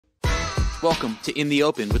Welcome to In the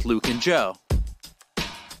Open with Luke and Joe.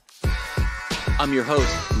 I'm your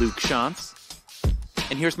host, Luke Schantz,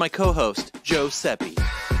 and here's my co-host, Joe Sepi,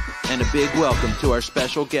 and a big welcome to our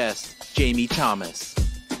special guest, Jamie Thomas.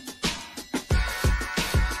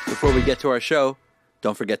 Before we get to our show,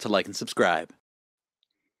 don't forget to like and subscribe.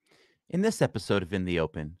 In this episode of In the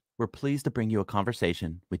Open, we're pleased to bring you a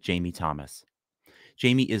conversation with Jamie Thomas.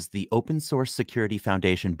 Jamie is the Open Source Security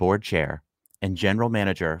Foundation Board Chair and General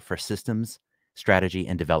Manager for Systems, Strategy,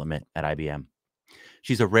 and Development at IBM.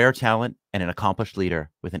 She's a rare talent and an accomplished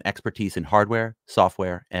leader with an expertise in hardware,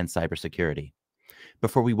 software, and cybersecurity.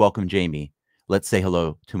 Before we welcome Jamie, let's say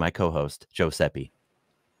hello to my co-host, Joe Sepi.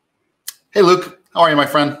 Hey, Luke. How are you, my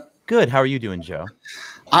friend? Good. How are you doing, Joe?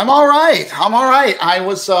 I'm all right. I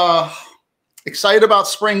was excited about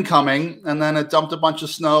spring coming, and then it dumped a bunch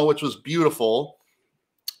of snow, which was beautiful.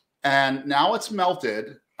 And now it's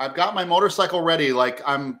melted. I've got my motorcycle ready. Like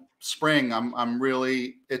I'm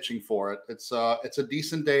really itching for it. It's a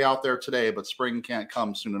decent day out there today, but spring can't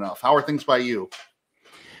come soon enough. How are things by you?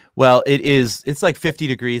 Well, it's like 50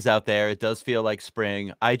 degrees out there. It does feel like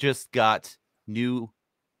spring. I just got new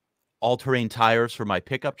all-terrain tires for my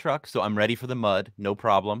pickup truck, so I'm ready for the mud, no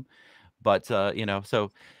problem. But so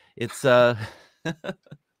it's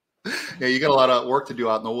yeah, you got a lot of work to do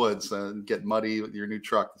out in the woods and get muddy with your new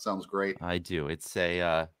truck. That sounds great. I do. It's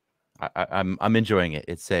I'm enjoying it.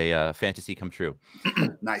 It's a fantasy come true.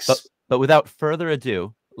 Nice. But without further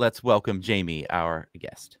ado, let's welcome Jamie, our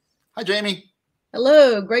guest. Hi, Jamie.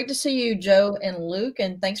 Hello. Great to see you, Joe and Luke,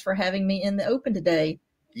 and thanks for having me in the Open today.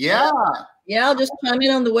 Yeah. Yeah, I'll just chime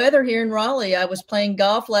in on the weather here in Raleigh. I was playing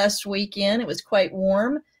golf last weekend. It was quite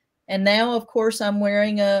warm. And now, of course, I'm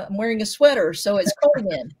wearing a sweater, so it's cold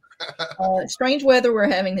again. Strange weather we're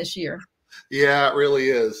having this year. Yeah, it really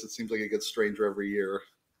is. It seems like it gets stranger every year.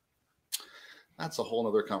 That's a whole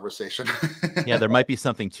nother conversation. Yeah, there might be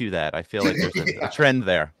something to that. I feel like there's a trend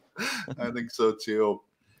there. I think so too.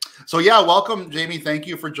 So yeah, welcome, Jamie. Thank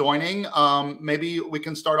you for joining. Maybe we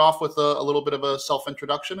can start off with a little bit of a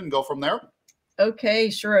self-introduction and go from there.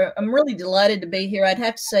 Okay, sure. I'm really delighted to be here. I'd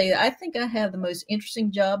have to say, I think I have the most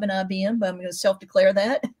interesting job in IBM, but I'm going to self-declare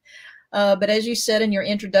that. But as you said in your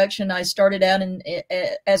introduction, I started out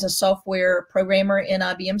as a software programmer in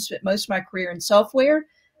IBM, spent most of my career in software.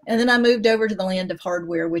 And then I moved over to the land of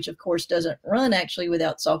hardware, which of course doesn't run actually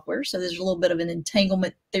without software. So there's a little bit of an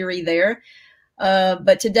entanglement theory there.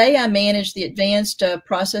 But today I manage the advanced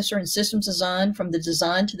processor and systems design, from the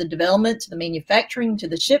design to the development, to the manufacturing, to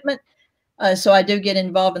the shipment. So I do get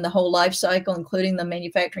involved in the whole life cycle, including the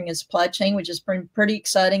manufacturing and supply chain, which has been pretty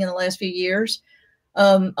exciting in the last few years.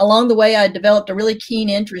 Along the way, I developed a really keen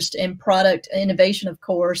interest in product innovation, of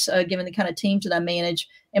course, given the kind of teams that I manage,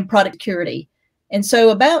 and product security. And so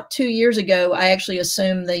about 2 years ago, I actually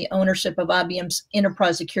assumed the ownership of IBM's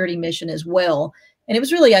enterprise security mission as well. And it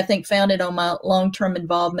was really, I think, founded on my long-term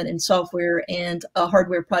involvement in software and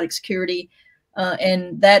hardware product security.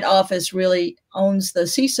 And that office really owns the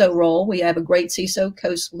CISO role. We have a great CISO,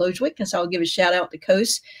 Koos Lojwik, and so I'll give a shout out to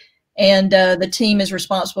Koos. And the team is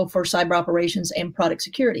responsible for cyber operations and product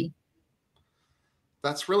security.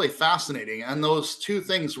 That's really fascinating. And those two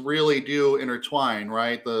things really do intertwine,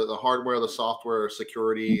 right? The hardware, the software,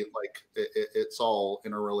 security, like it's all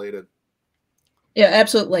interrelated. Yeah,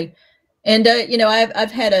 absolutely. And,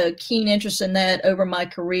 I've had a keen interest in that over my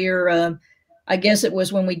career. I guess it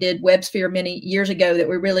was when we did WebSphere many years ago that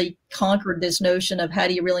we really conquered this notion of how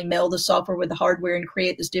do you really meld the software with the hardware and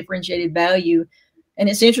create this differentiated value. And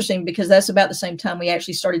it's interesting because that's about the same time we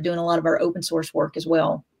actually started doing a lot of our open source work as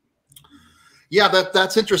well. Yeah,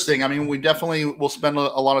 that's interesting. I mean, we definitely will spend a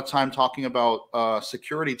lot of time talking about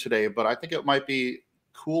security today, but I think it might be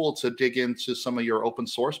cool to dig into some of your open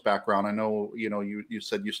source background. I know, you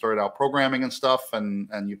said you started out programming and stuff, and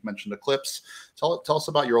you've mentioned Eclipse. Tell us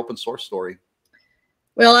about your open source story.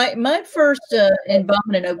 Well, my first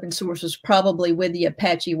involvement in open source was probably with the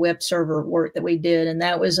Apache web server work that we did. And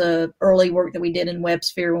that was early work that we did in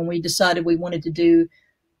WebSphere when we decided we wanted to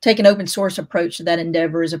take an open source approach to that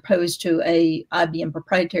endeavor as opposed to a IBM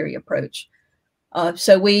proprietary approach.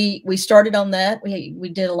 So we started on that. We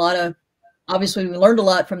did a lot of, obviously we learned a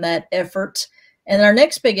lot from that effort. And our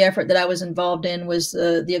next big effort that I was involved in was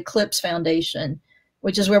the Eclipse Foundation,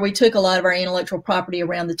 which is where we took a lot of our intellectual property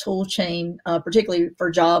around the tool chain, particularly for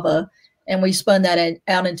Java, and we spun that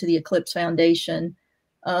out into the Eclipse Foundation.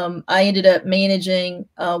 I ended up managing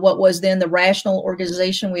what was then the Rational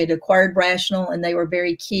organization. We had acquired Rational, and they were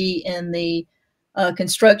very key in the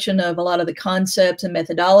construction of a lot of the concepts and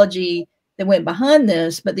methodology that went behind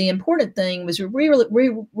this. But the important thing was we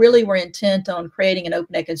really were intent on creating an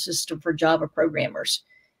open ecosystem for Java programmers.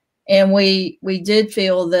 And we did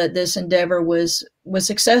feel that this endeavor was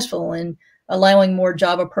successful in allowing more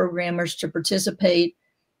Java programmers to participate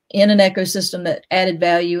in an ecosystem that added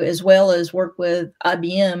value, as well as work with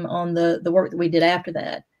IBM on the work that we did after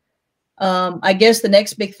that. I guess the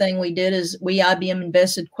next big thing we did is IBM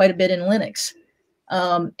invested quite a bit in Linux.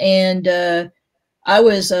 I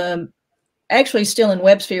was actually still in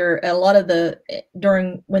WebSphere a lot of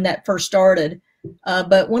during when that first started.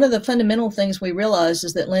 But one of the fundamental things we realized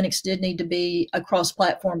is that Linux did need to be a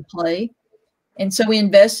cross-platform play. And so we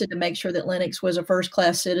invested to make sure that Linux was a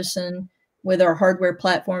first-class citizen with our hardware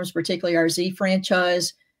platforms, particularly our Z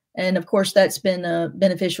franchise. And of course, that's been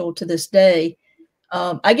beneficial to this day.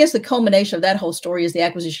 I guess the culmination of that whole story is the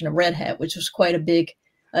acquisition of Red Hat, which was quite a big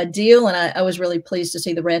deal. And I was really pleased to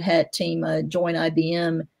see the Red Hat team join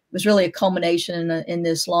IBM. It was really a culmination in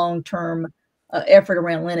this long-term effort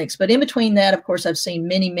around Linux. But in between that, of course, I've seen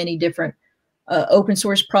many, many different open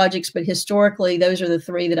source projects. But historically, those are the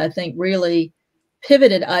three that I think really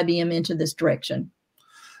pivoted IBM into this direction.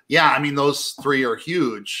 Yeah, I mean, those three are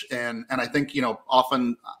huge. And I think, you know,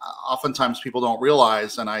 oftentimes people don't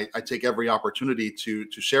realize, and I take every opportunity to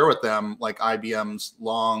share with them, like IBM's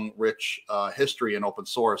long, rich history in open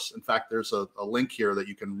source. In fact, there's a link here that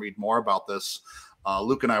you can read more about this.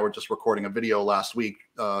 Luke and I were just recording a video last week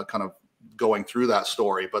kind of going through that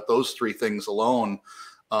story. But those three things alone,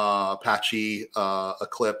 Apache,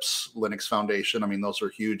 Eclipse, Linux Foundation, I mean, those are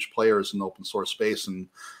huge players in the open source space. And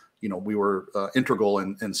you know, we were integral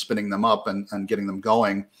in spinning them up and getting them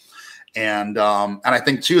going. And I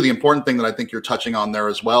think too, the important thing that I think you're touching on there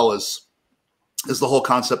as well is the whole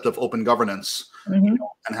concept of open governance, mm-hmm. you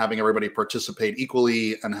know, and having everybody participate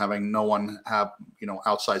equally and having no one have, you know,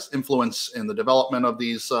 outsized influence in the development of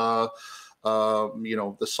these, you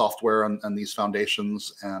know, the software and these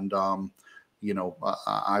foundations. And, you know,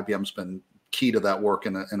 IBM's been key to that work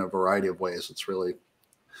in a variety of ways. It's really,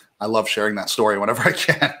 I love sharing that story whenever I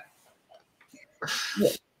can. Yeah.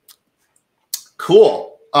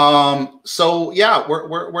 Cool. So yeah,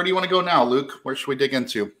 where do you want to go now, Luke? Where should we dig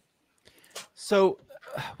into? So,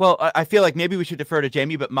 well, I feel like maybe we should defer to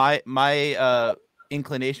Jamie, but my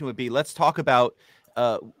inclination would be, let's talk about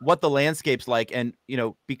what the landscape's like. And, you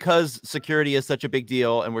know, because security is such a big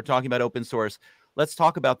deal and we're talking about open source, let's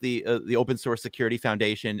talk about the Open Source Security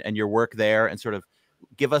Foundation and your work there, and sort of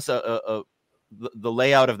give us the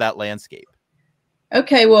layout of that landscape.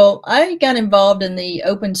 Okay, well, I got involved in the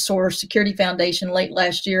Open Source Security Foundation late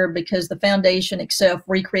last year because the foundation itself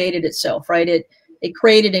recreated itself, right? It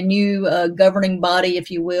created a new governing body, if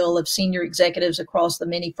you will, of senior executives across the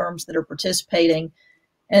many firms that are participating.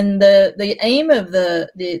 And the aim of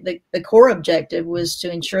the core objective was to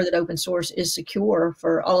ensure that open source is secure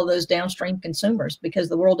for all of those downstream consumers, because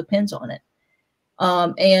the world depends on it.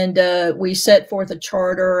 And we set forth a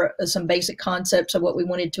charter, some basic concepts of what we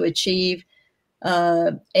wanted to achieve.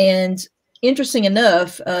 And interesting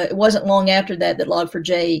enough, it wasn't long after that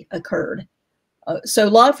Log4j occurred. So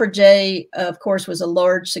Log4j, of course, was a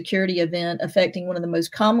large security event affecting one of the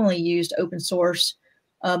most commonly used open source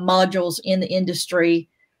modules in the industry.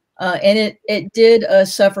 And it did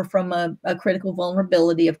suffer from a critical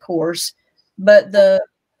vulnerability, of course, but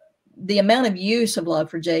the amount of use of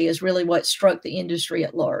Log4j is really what struck the industry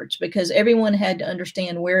at large, because everyone had to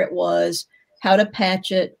understand where it was, how to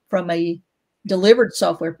patch it from a delivered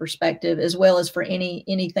software perspective, as well as for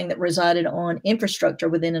anything that resided on infrastructure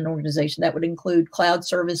within an organization. That would include cloud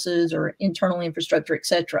services or internal infrastructure,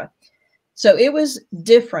 etc. So it was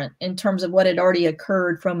different in terms of what had already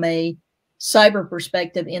occurred from a cyber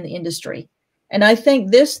perspective in the industry. And I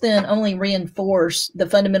think this then only reinforced the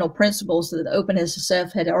fundamental principles that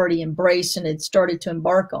OpenSSF had already embraced and had started to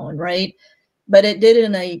embark on, right? But it did it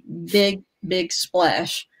in a big, big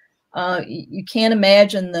splash. You can't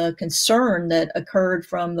imagine the concern that occurred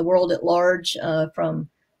from the world at large, from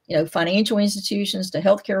financial institutions to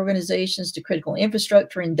healthcare organizations to critical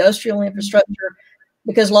infrastructure, industrial infrastructure,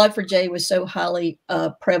 because Log4j was so highly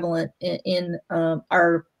prevalent in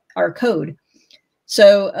our code.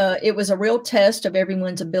 So it was a real test of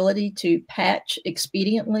everyone's ability to patch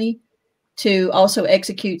expediently, to also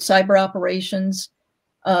execute cyber operations.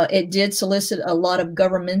 It did solicit a lot of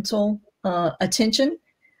governmental attention.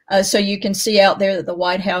 So you can see out there that the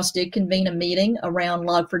White House did convene a meeting around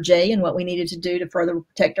Log4j and what we needed to do to further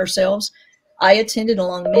protect ourselves. I attended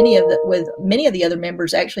along with many of the other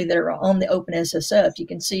members actually that are on the OpenSSF. You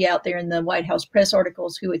can see out there in the White House press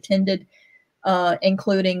articles who attended,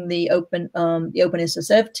 including the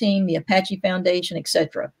OpenSSF team, the Apache Foundation,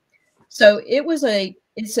 etc. So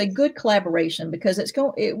it's a good collaboration, because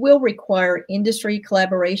it will require industry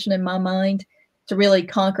collaboration in my mind to really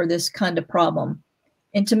conquer this kind of problem.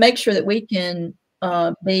 and to make sure that we can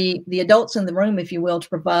be the adults in the room, if you will, to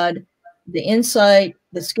provide the insight,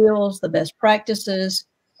 the skills, the best practices,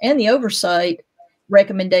 and the oversight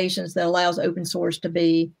recommendations that allows open source to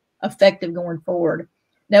be effective going forward.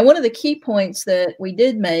 Now, one of the key points that we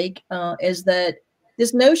did make is that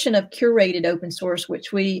this notion of curated open source,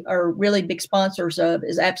 which we are really big sponsors of,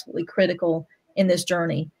 is absolutely critical in this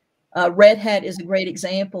journey. Red Hat is a great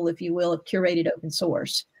example, if you will, of curated open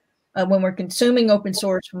source. When we're consuming open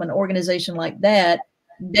source from an organization like that,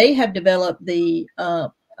 they have developed the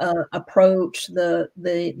approach,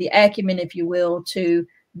 the acumen, if you will, to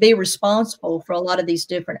be responsible for a lot of these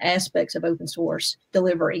different aspects of open source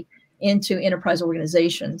delivery into enterprise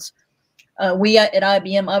organizations. We at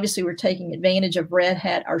IBM, obviously, we're taking advantage of Red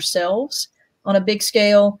Hat ourselves on a big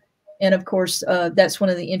scale. And of course, that's one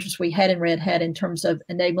of the interests we had in Red Hat in terms of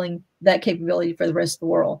enabling that capability for the rest of the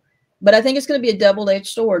world. But I think it's going to be a double-edged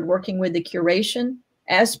sword, working with the curation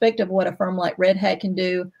aspect of what a firm like Red Hat can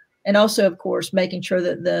do, and also, of course, making sure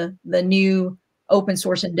that the new open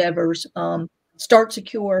source endeavors start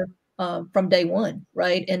secure from day one,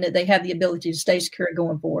 right? And that they have the ability to stay secure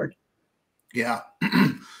going forward. Yeah.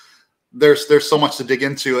 There's so much to dig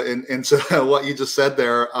into what you just said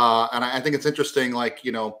there. And I think it's interesting, like,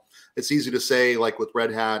 you know, it's easy to say, like with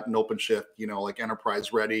Red Hat and OpenShift, you know, like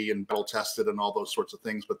enterprise ready and battle tested and all those sorts of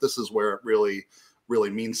things. But this is where it really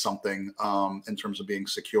means something in terms of being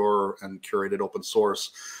secure and curated open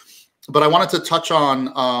source. But I wanted to touch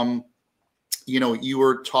on, you know, you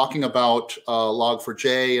were talking about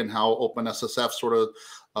Log4j and how OpenSSF sort of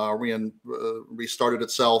restarted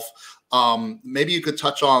itself. Maybe you could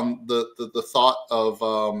touch on the thought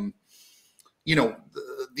of, you know,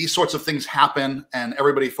 these sorts of things happen and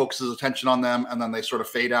everybody focuses attention on them and then they sort of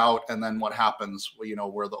fade out. And then what happens, you know,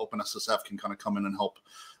 where the OpenSSF can kind of come in and help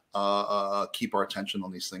keep our attention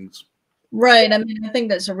on these things. Right. I mean, I think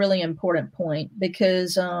that's a really important point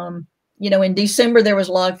because, you know, in December there was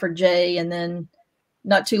Log4j, and then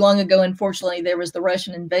not too long ago, unfortunately, there was the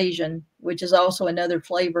Russian invasion, which is also another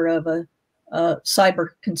flavor of a cyber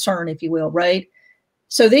concern, if you will, right?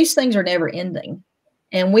 So these things are never ending.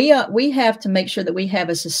 And we have to make sure that we have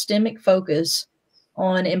a systemic focus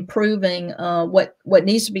on improving what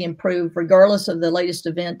needs to be improved, regardless of the latest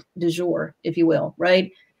event du jour, if you will,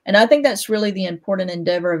 right? And I think that's really the important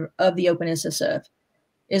endeavor of the OpenSSF,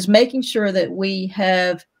 is making sure that we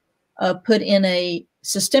have put in a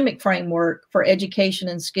systemic framework for education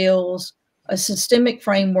and skills, a systemic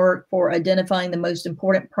framework for identifying the most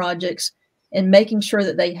important projects, and making sure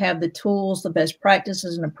that they have the tools, the best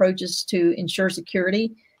practices and approaches to ensure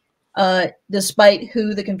security, despite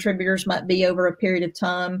who the contributors might be over a period of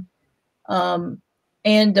time,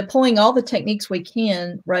 and deploying all the techniques we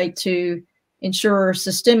can, right, to ensure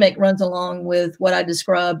systemic runs along with what I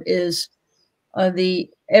describe is the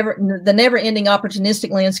never-ending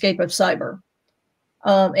opportunistic landscape of cyber.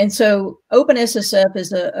 And so OpenSSF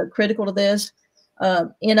is a critical to this.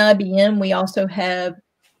 In IBM, we also have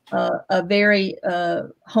a very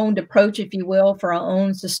honed approach, if you will, for our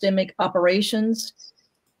own systemic operations.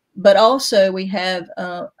 But also we have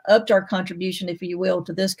upped our contribution, if you will,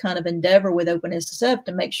 to this kind of endeavor with OpenSSF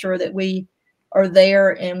to make sure that we are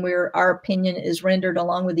there and our opinion is rendered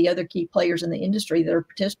along with the other key players in the industry that are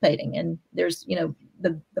participating. And there's, you know,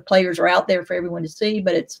 the players are out there for everyone to see,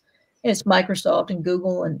 but it's Microsoft and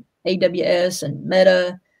Google and AWS and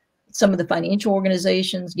Meta, some of the financial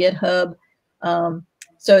organizations, GitHub.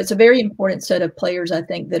 So it's a very important set of players, I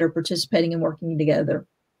think, that are participating and working together.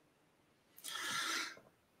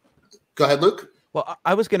 Go ahead, Luke. Well,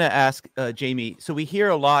 I was going to ask Jamie, so we hear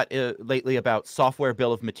a lot lately about software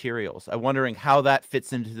bill of materials. I'm wondering how that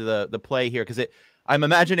fits into the play here, because I'm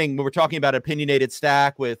imagining when we're talking about opinionated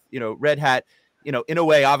stack with, you know, Red Hat, you know, in a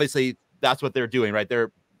way, obviously that's what they're doing, right?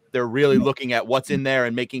 They're really looking at what's in there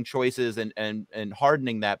and making choices and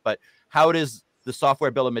hardening that. But how does the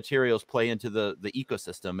software bill of materials play into the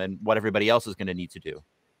ecosystem and what everybody else is going to need to do?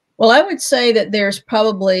 Well, I would say that there's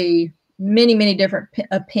probably many different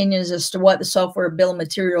opinions as to what the software bill of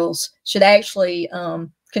materials should actually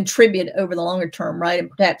contribute over the longer term, right?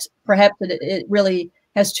 And perhaps it really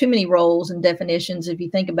has too many roles and definitions if you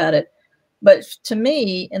think about it. But to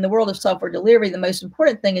me, in the world of software delivery, the most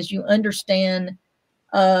important thing is you understand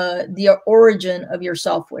the origin of your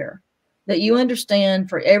software, that you understand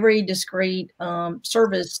for every discrete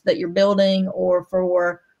service that you're building or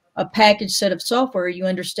for a packaged set of software, you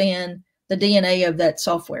understand the DNA of that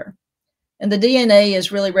software. And the DNA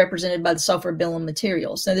is really represented by the software bill of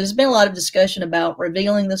materials. So there's been a lot of discussion about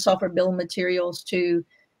revealing the software bill of materials to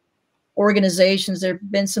organizations, there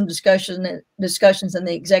have been some discussions in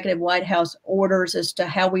the executive White House orders as to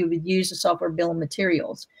how we would use the software bill of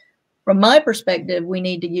materials. From my perspective, we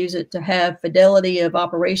need to use it to have fidelity of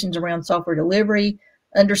operations around software delivery,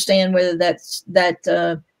 understand whether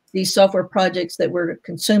these software projects that we're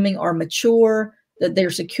consuming are mature, that they're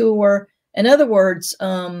secure. In other words,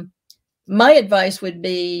 my advice would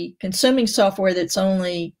be consuming software that's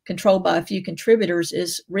only controlled by a few contributors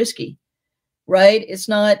is risky, right? It's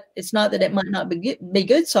not that it might not be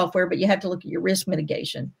good software, but you have to look at your risk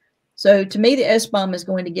mitigation. So to me, the SBOM is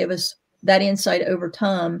going to give us that insight over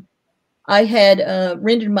time. I had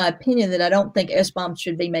rendered my opinion that I don't think SBOM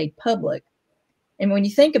should be made public. And when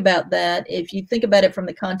you think about that, if you think about it from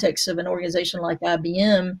the context of an organization like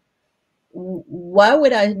IBM, why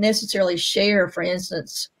would I necessarily share, for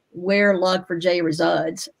instance, where log4j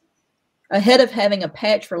resides ahead of having a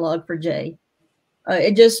patch for log4j?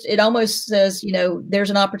 It almost says,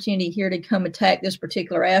 there's an opportunity here to come attack this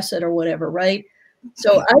particular asset or whatever, right?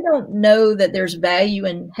 So I don't know that there's value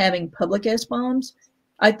in having public SBOMs.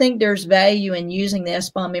 I think there's value in using the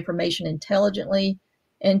SBOM information intelligently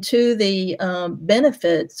and to the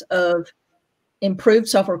benefits of improved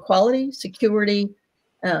software quality, security,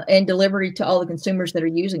 and delivery to all the consumers that are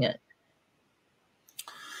using it.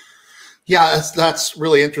 Yeah, that's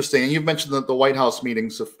really interesting. And you've mentioned the White House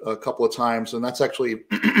meetings a couple of times, and that's actually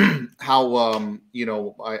how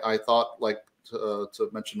I thought to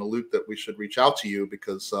mention to Luke that we should reach out to you,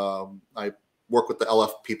 because I work with the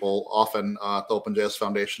LF people often at the OpenJS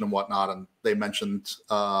Foundation and whatnot, and they mentioned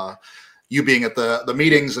you being at the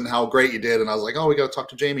meetings and how great you did, and I was like, oh, we got to talk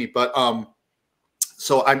to Jamie. But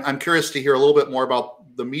so I'm curious to hear a little bit more about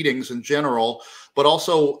the meetings in general, but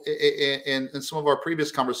also in some of our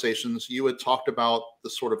previous conversations, you had talked about the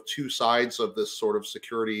sort of two sides of this sort of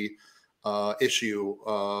security issue.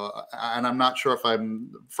 And I'm not sure if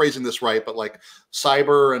I'm phrasing this right, but like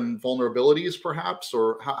cyber and vulnerabilities perhaps,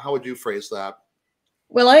 or how would you phrase that?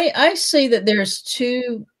 Well, I see that there's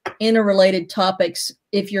two interrelated topics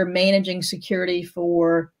if you're managing security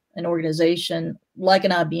for an organization like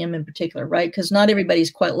an IBM in particular, right? Because not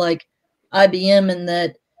everybody's quite like IBM in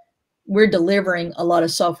that we're delivering a lot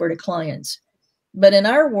of software to clients. But in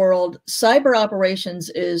our world, cyber operations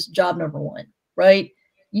is job number one, right?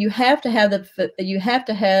 You have to have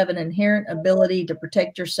an inherent ability to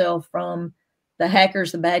protect yourself from the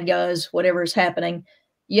hackers, the bad guys, whatever is happening.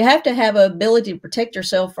 You have to have an ability to protect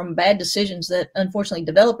yourself from bad decisions that unfortunately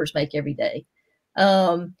developers make every day.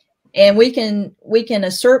 And we can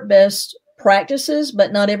assert best practices,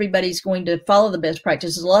 but not everybody's going to follow the best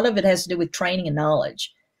practices. A lot of it has to do with training and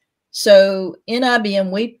knowledge. So in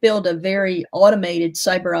IBM, we built a very automated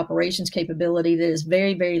cyber operations capability that is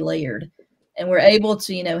very, very layered. And we're able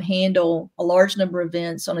to, handle a large number of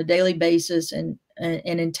events on a daily basis and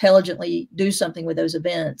intelligently do something with those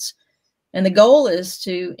events. And the goal is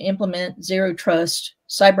to implement zero trust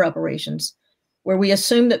cyber operations, where we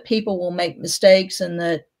assume that people will make mistakes and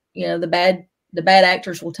that, the bad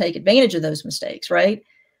actors will take advantage of those mistakes, right?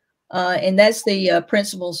 And that's the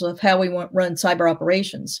principles of how we run cyber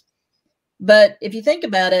operations. But if you think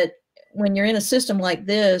about it, when you're in a system like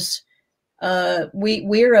this,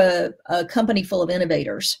 we're a company full of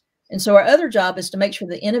innovators. And so our other job is to make sure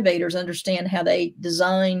the innovators understand how they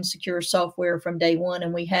design secure software from day one.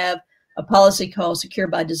 And we have a policy called Secure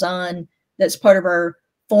by Design that's part of our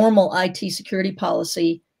formal IT security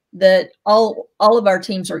policy that all of our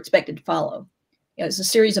teams are expected to follow. It's a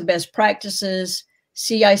series of best practices,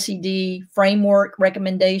 CI/CD, framework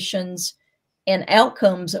recommendations, and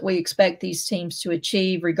outcomes that we expect these teams to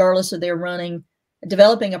achieve regardless of their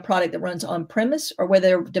developing a product that runs on premise or whether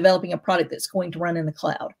they're developing a product that's going to run in the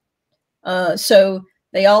cloud. So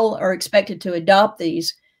they all are expected to adopt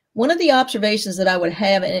these. One of the observations that I would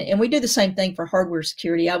have, and we do the same thing for hardware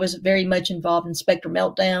security. I was very much involved in Spectre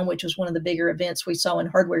Meltdown, which was one of the bigger events we saw in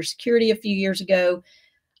hardware security a few years ago.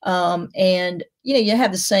 And, you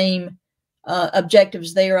have the same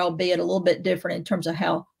objectives there, albeit a little bit different in terms of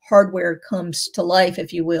how hardware comes to life,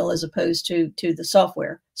 if you will, as opposed to the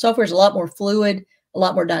software. Software is a lot more fluid, a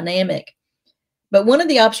lot more dynamic. But one of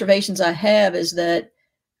the observations I have is that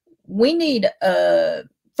we need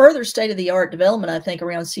further state-of-the-art development, I think,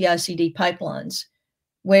 around CI/CD pipelines,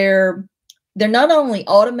 where they're not only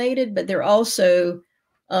automated, but they're also,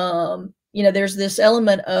 there's this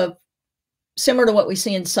element of similar to what we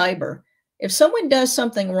see in cyber. If someone does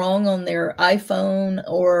something wrong on their iPhone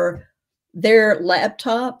or their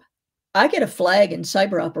laptop, I get a flag in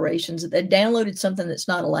cyber operations that they downloaded something that's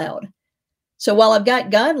not allowed. So while I've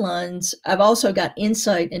got guidelines, I've also got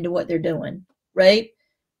insight into what they're doing, right?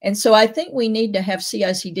 And so I think we need to have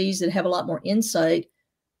CI/CDs that have a lot more insight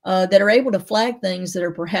that are able to flag things that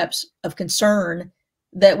are perhaps of concern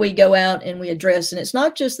that we go out and we address. And it's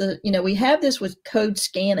not just the, we have this with code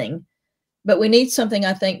scanning, but we need something,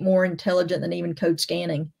 I think, more intelligent than even code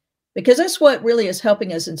scanning, because that's what really is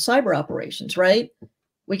helping us in cyber operations, right?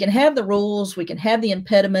 We can have the rules, we can have the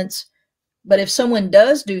impediments, but if someone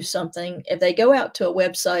does do something, if they go out to a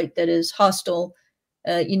website that is hostile,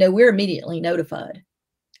 we're immediately notified,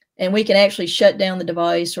 and we can actually shut down the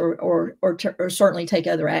device or certainly take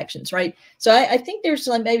other actions, right? So I think there's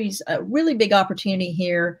maybe a really big opportunity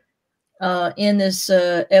here in this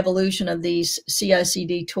evolution of these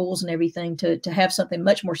CI/CD tools and everything to have something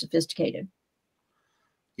much more sophisticated.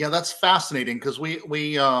 Yeah, that's fascinating, because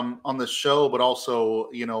we on this show, but also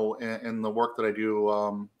in the work that I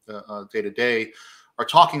do day to day, are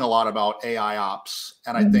talking a lot about AI ops,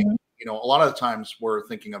 and I think a lot of the times we're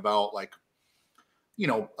thinking about like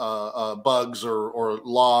bugs or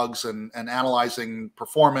logs and analyzing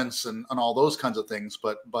performance and all those kinds of things,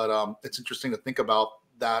 but it's interesting to think about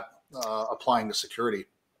that applying to security.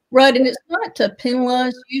 Right. And it's not to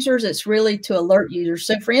penalize users, it's really to alert users.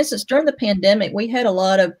 So for instance, during the pandemic, we had a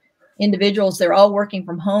lot of individuals, they're all working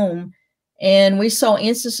from home. And we saw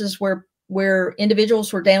instances where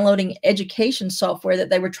individuals were downloading education software that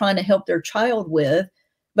they were trying to help their child with,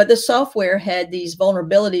 but the software had these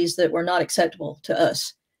vulnerabilities that were not acceptable to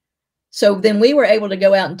us. So then we were able to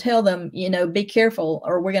go out and tell them, be careful,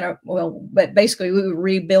 or but basically we would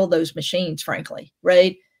rebuild those machines, frankly,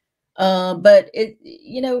 right? But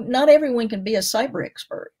not everyone can be a cyber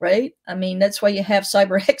expert, right? I mean, that's why you have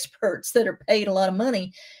cyber experts that are paid a lot of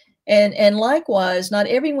money. And likewise, not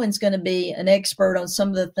everyone's going to be an expert on some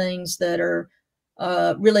of the things that are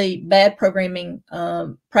really bad programming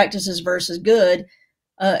practices versus good.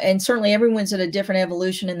 And certainly everyone's at a different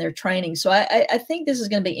evolution in their training. So I think this is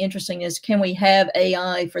going to be interesting, is can we have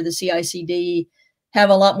AI for the CI/CD, have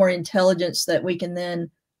a lot more intelligence that we can then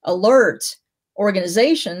alert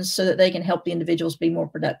organizations so that they can help the individuals be more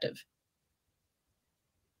productive.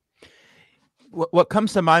 What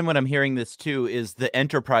comes to mind when I'm hearing this too is the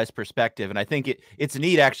enterprise perspective. And I think it's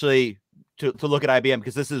neat actually to look at IBM,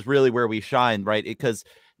 because this is really where we shine, right? Because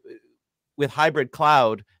with hybrid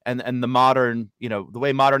cloud and the modern, the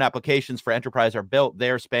way modern applications for enterprise are built,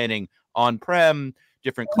 they're spanning on-prem,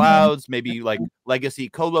 different clouds, maybe like legacy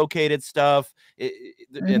co-located stuff,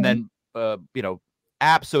 and then,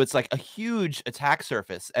 apps. So it's like a huge attack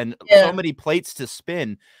surface and so many plates to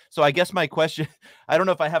spin. So I guess my question, I don't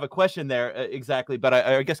know if I have a question there exactly, but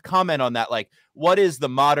I guess comment on that. Like, what is the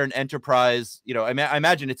modern enterprise? I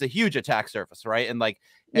imagine it's a huge attack surface, right? And like,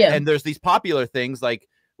 and there's these popular things like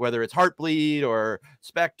whether it's Heartbleed or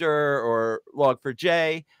Spectre or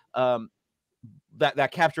Log4j,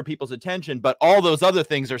 that capture people's attention, but all those other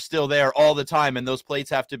things are still there all the time, and those plates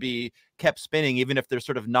have to be kept spinning, even if they're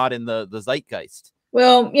sort of not in the zeitgeist.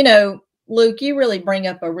 Well, Luke, you really bring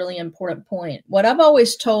up a really important point. What I've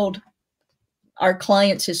always told our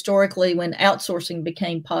clients historically when outsourcing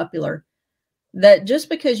became popular, that just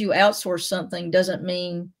because you outsource something doesn't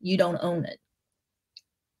mean you don't own it.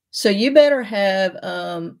 So you better have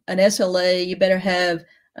an SLA, you better have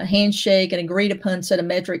a handshake, an agreed upon set of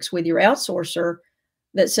metrics with your outsourcer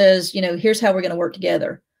that says, here's how we're going to work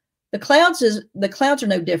together. The clouds are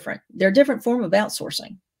no different. They're a different form of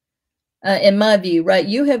outsourcing. In my view, right?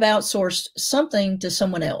 You have outsourced something to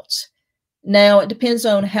someone else. Now, it depends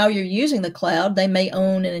on how you're using the cloud. They may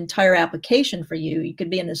own an entire application for you. You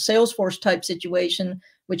could be in a Salesforce type situation,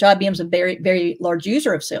 which IBM's a very, very large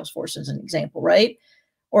user of Salesforce as an example, right?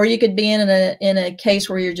 Or you could be in a case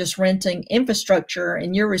where you're just renting infrastructure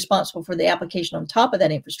and you're responsible for the application on top of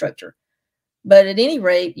that infrastructure. But at any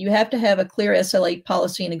rate, you have to have a clear SLA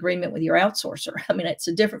policy and agreement with your outsourcer. I mean, it's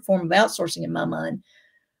a different form of outsourcing in my mind.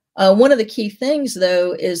 One of the key things,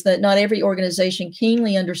 though, is that not every organization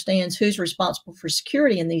keenly understands who's responsible for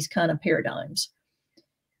security in these kind of paradigms.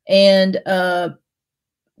 And the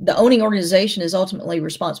owning organization is ultimately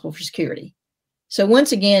responsible for security. So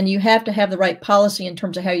once again, you have to have the right policy in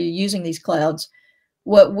terms of how you're using these clouds.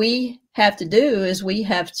 What we have to do is we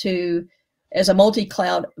have to, as a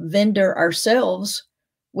multi-cloud vendor ourselves,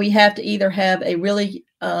 we have to either have a really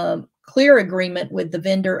clear agreement with the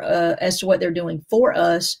vendor as to what they're doing for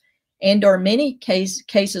us, and or many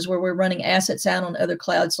cases where we're running assets out on other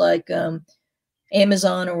clouds like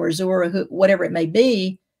Amazon or Azure or whatever it may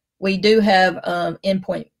be, we do have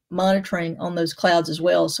endpoint monitoring on those clouds as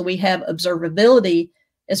well. So we have observability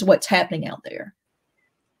as what's happening out there.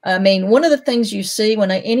 I mean, one of the things you see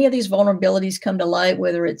when any of these vulnerabilities come to light,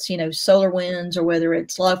 whether it's, SolarWinds or whether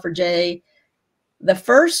it's Log4j, the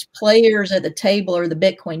first players at the table are the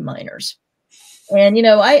Bitcoin miners. And, you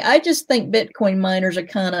know, I just think Bitcoin miners are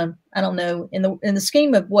kind of, I don't know, in the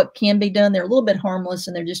scheme of what can be done, they're a little bit harmless,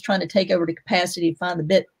 and they're just trying to take over the capacity to find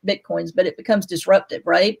the Bitcoins, but it becomes disruptive,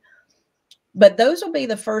 right? But those will be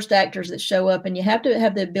the first actors that show up, and you have to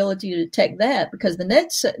have the ability to detect that, because the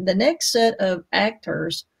next set of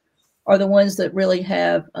actors are the ones that really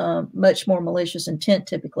have much more malicious intent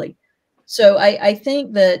typically. So I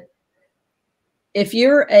think that if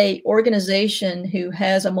you're a organization who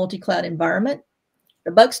has a multi-cloud environment,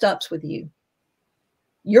 the buck stops with you.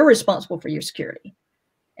 You're responsible for your security,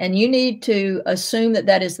 and you need to assume that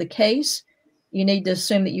that is the case. You need to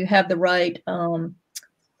assume that you have the right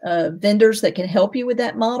vendors that can help you with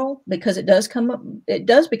that model, because it does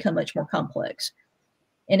become much more complex.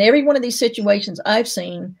 In every one of these situations I've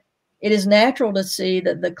seen, it is natural to see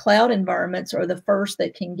that the cloud environments are the first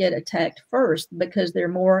that can get attacked first, because they're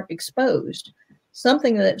more exposed.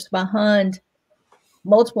 Something that's behind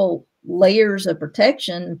multiple layers of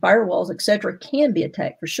protection, firewalls, etc., can be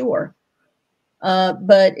attacked for sure.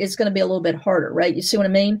 But it's going to be a little bit harder, right? You see what I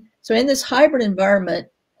mean? So in this hybrid environment,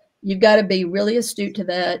 you've got to be really astute to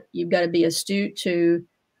that. You've got to be astute to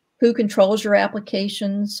who controls your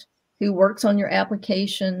applications, who works on your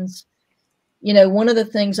applications. You know, one of the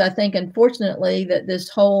things I think, unfortunately, that this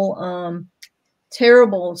whole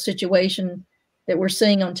terrible situation that we're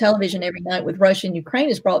seeing on television every night with Russia and Ukraine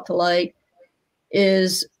has brought to light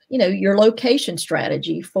is, you know, your location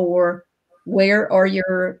strategy for where are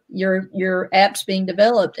your apps being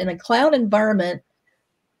developed. In a cloud environment,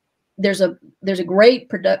 there's a great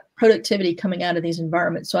productivity coming out of these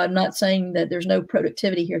environments. So I'm not saying that there's no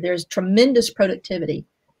productivity here. There's tremendous productivity,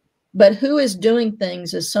 but who is doing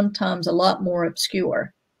things is sometimes a lot more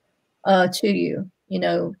obscure to you, you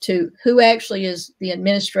know, to who actually is the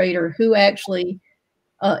administrator, who actually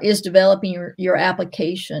is developing your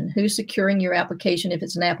application, who's securing your application if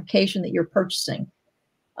it's an application that you're purchasing.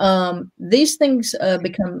 These things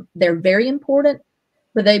they're very important,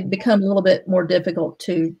 but they become a little bit more difficult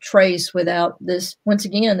to trace without this, once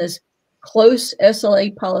again, this close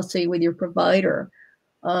SLA policy with your provider,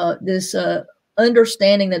 this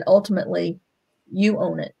understanding that ultimately you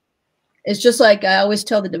own it. It's just like I always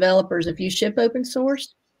tell the developers, if you ship open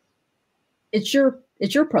source, it's your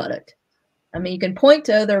product. I mean, you can point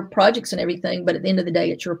to other projects and everything, but at the end of the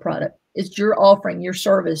day, it's your product. It's your offering, your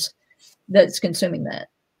service that's consuming that.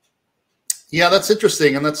 Yeah, that's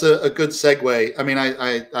interesting, and that's a good segue. I mean,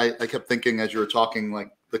 I kept thinking as you were talking,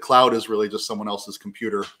 like the cloud is really just someone else's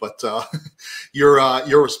computer, but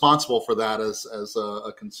you're responsible for that as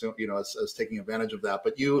a consumer, you know, as taking advantage of that.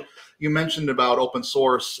 But you mentioned about open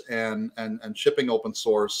source and shipping open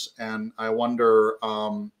source, and I wonder,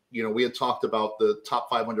 you know, we had talked about the top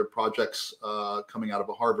 500 projects coming out of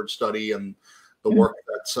a Harvard study, and the work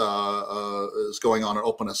that's is going on at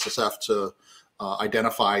OpenSSF to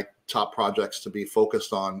identify top projects to be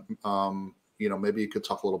focused on. You know, maybe you could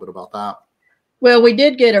talk a little bit about that. Well, we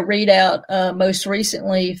did get a readout most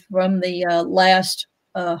recently from the last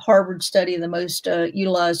Harvard study of the most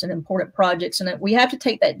utilized and important projects. And we have to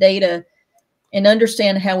take that data and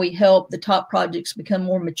understand how we help the top projects become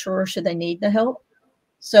more mature should they need the help.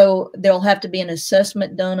 So there'll have to be an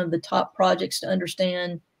assessment done of the top projects to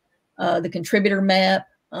understand the contributor map,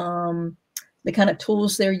 the kind of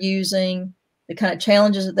tools they're using, the kind of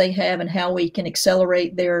challenges that they have, and how we can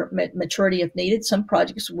accelerate their maturity if needed. Some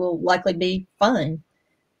projects will likely be fine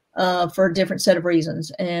for a different set of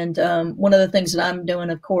reasons. And one of the things that I'm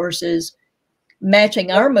doing, of course, is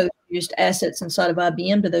matching our most used assets inside of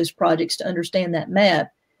IBM to those projects to understand that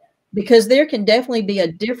map, because there can definitely be a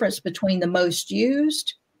difference between the most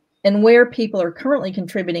used and where people are currently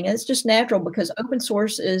contributing. And it's just natural, because open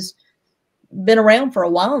source is been around for a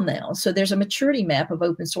while now. So there's a maturity map of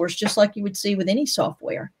open source, just like you would see with any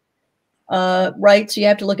software, right? So you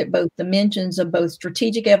have to look at both dimensions of both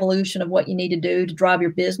strategic evolution of what you need to do to drive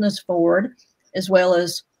your business forward, as well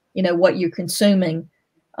as, you know, what you're consuming.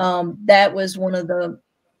 That was one of the,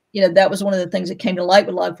 you know, that was one of the things that came to light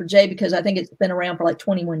with Log4j, because I think it's been around for like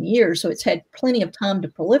 21 years. So it's had plenty of time to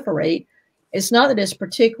proliferate. It's not that it's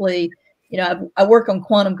particularly, you know, I work on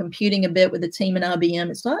quantum computing a bit with the team in IBM.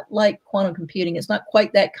 It's not like quantum computing. It's not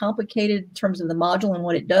quite that complicated in terms of the module and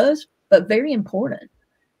what it does, but very important,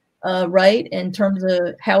 right, in terms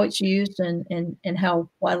of how it's used and how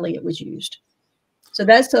widely it was used. So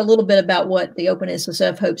that's a little bit about what the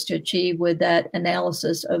OpenSSF hopes to achieve with that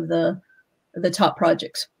analysis of the top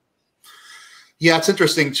projects. Yeah, it's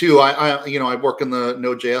interesting too. You know, I work in the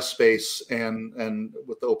Node.js space and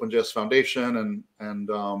with the OpenJS Foundation and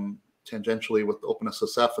tangentially with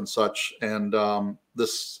OpenSSF and such. And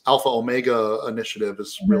this Alpha Omega initiative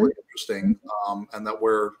is really interesting, and that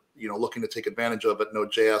we're looking to take advantage of at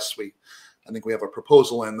Node.js. I think we have a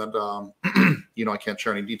proposal in that I can't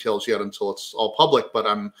share any details yet until it's all public, but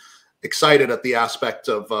I'm excited at the aspect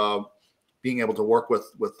of being able to work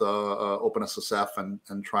with OpenSSF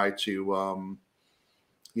and try to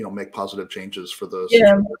make positive changes for the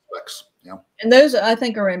aspects. Yeah. And those, I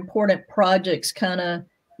think, are important projects, kind of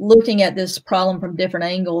looking at this problem from different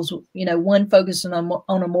angles, one focusing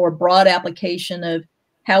on a more broad application of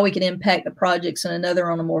how we can impact the projects, and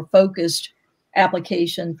another on a more focused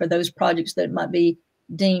application for those projects that might be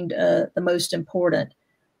deemed the most important.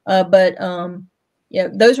 But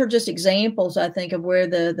those are just examples, I think, of where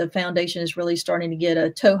the foundation is really starting to get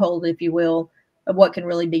a toehold, if you will, of what can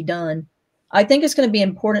really be done. I think it's going to be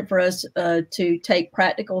important for us to take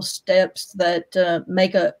practical steps that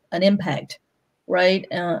make an impact, right?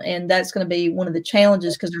 And that's going to be one of the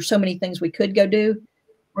challenges, because there's so many things we could go do.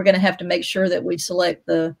 We're going to have to make sure that we select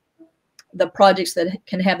the projects that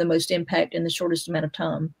can have the most impact in the shortest amount of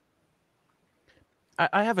time.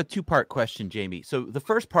 I have a two-part question, Jamie. So the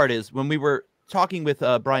first part is, when we were talking with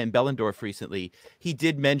Brian Bellendorf recently, he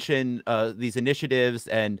did mention these initiatives,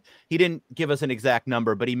 and he didn't give us an exact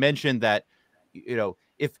number, but he mentioned that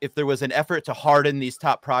if there was an effort to harden these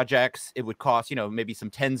top projects, it would cost, maybe some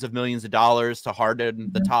tens of millions of dollars to harden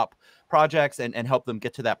the top projects and help them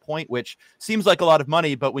get to that point, which seems like a lot of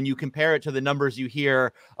money. But when you compare it to the numbers you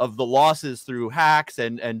hear of the losses through hacks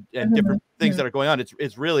and different things that are going on,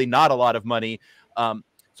 it's really not a lot of money.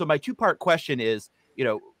 So my two-part question is,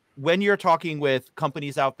 when you're talking with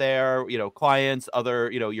companies out there, clients, other,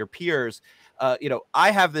 your peers,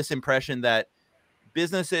 I have this impression that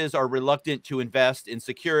businesses are reluctant to invest in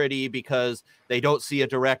security because they don't see a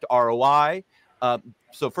direct ROI.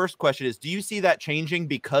 So first question is, do you see that changing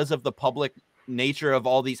because of the public nature of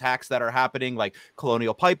all these hacks that are happening? Like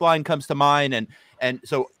Colonial Pipeline comes to mind. And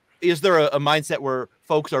so is there a mindset where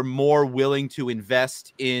folks are more willing to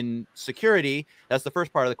invest in security? That's the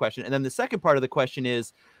first part of the question. And then the second part of the question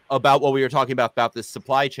is about what we were talking about this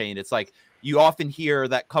supply chain. It's like, you often hear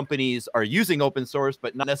that companies are using open source,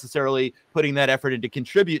 but not necessarily putting that effort in to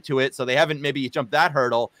contribute to it. So they haven't maybe jumped that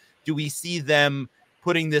hurdle. Do we see them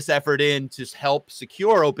putting this effort in to help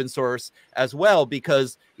secure open source as well?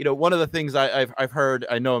 Because, one of the things I've heard,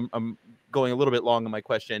 I know I'm going a little bit long on my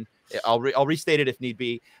question. I'll restate it if need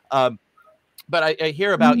be. But I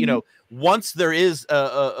hear about, once there is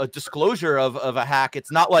a disclosure of a hack,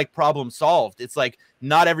 it's not like problem solved. It's like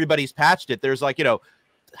not everybody's patched it. There's like,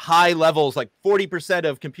 high levels, like 40%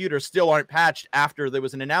 of computers still aren't patched after there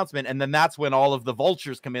was an announcement. And then that's when all of the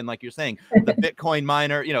vultures come in, like you're saying, the Bitcoin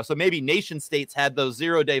miner, so maybe nation states had those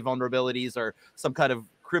 0-day vulnerabilities or some kind of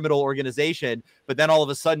criminal organization, but then all of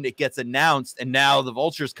a sudden it gets announced, and now the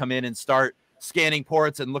vultures come in and start scanning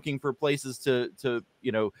ports and looking for places to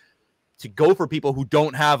go for people who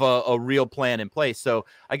don't have a real plan in place. So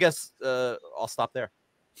I guess I'll stop there.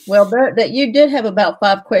 Well, that you did have about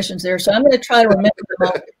 5 questions there, so I'm going to try to remember them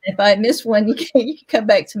all. If I miss one, you can come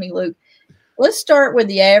back to me, Luke. Let's start with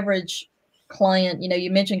the average client. You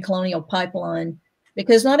mentioned Colonial Pipeline,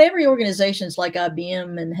 because not every organization is like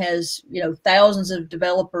IBM and has, thousands of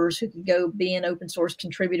developers who can go be in open source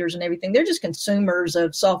contributors and everything. They're just consumers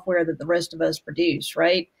of software that the rest of us produce,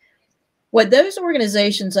 right? What those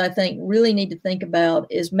organizations, I think, really need to think about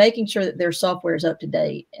is making sure that their software is up to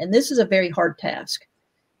date. And this is a very hard task,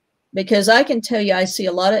 because I can tell you, I see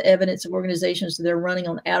a lot of evidence of organizations that are running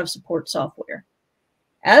on out-of-support software.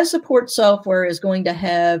 Out-of-support software is going to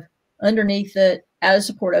have underneath it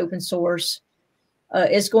out-of-support open source.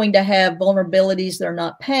 It's going to have vulnerabilities that are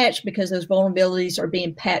not patched, because those vulnerabilities are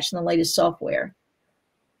being patched in the latest software.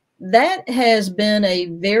 That has been a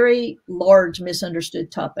very large misunderstood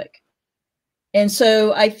topic. And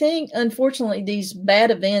so I think, unfortunately, these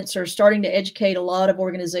bad events are starting to educate a lot of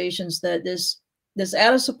organizations that this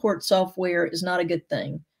out-of-support software is not a good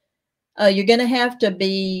thing. You're going to have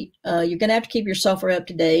to keep your software up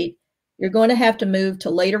to date. You're going to have to move to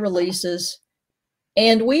later releases.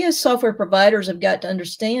 And we as software providers have got to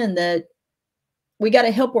understand that we got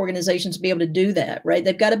to help organizations be able to do that, right?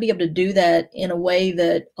 They've got to be able to do that in a way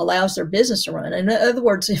that allows their business to run. In other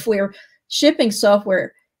words, if we're shipping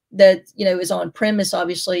software that is on premise,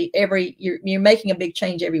 obviously you're making a big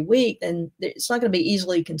change every week, then it's not going to be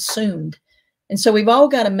easily consumed. And so we've all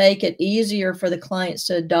got to make it easier for the clients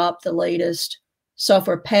to adopt the latest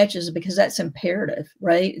software patches, because that's imperative,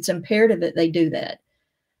 right? It's imperative that they do that.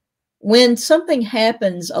 When something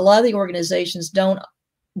happens, a lot of the organizations don't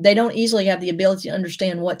easily have the ability to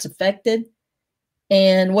understand what's affected.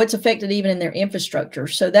 and what's affected even in their infrastructure.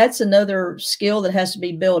 So that's another skill that has to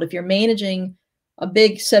be built. If you're managing a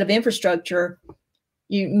big set of infrastructure,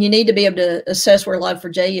 you need to be able to assess where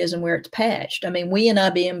Log4j is and where it's patched. I mean, we in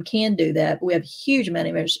IBM can do that, but we have a huge amount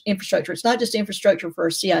of infrastructure. It's not just infrastructure for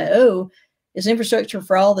a CIO, it's infrastructure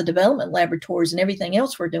for all the development laboratories and everything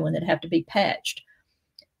else we're doing that have to be patched.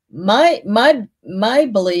 My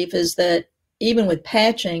belief is that even with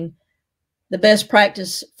patching, the best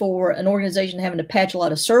practice for an organization having to patch a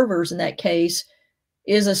lot of servers in that case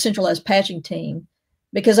is a centralized patching team.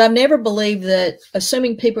 Because I've never believed that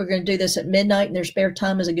assuming people are going to do this at midnight in their spare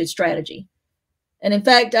time is a good strategy. And in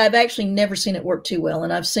fact, I've actually never seen it work too well.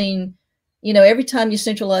 And I've seen, you know, every time you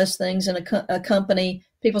centralize things in a company,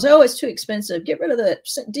 people say, oh, it's too expensive. Get rid of that,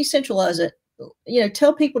 decentralize it. You know,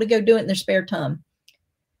 tell people to go do it in their spare time.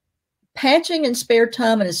 Patching in spare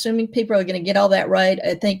time and assuming people are going to get all that right,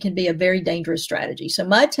 I think can be a very dangerous strategy. So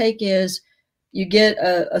my take is you get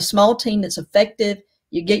a small team that's effective.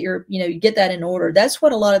 You get you get that in order. That's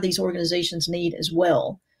what a lot of these organizations need as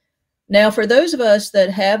well. Now, for those of us that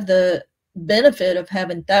have the benefit of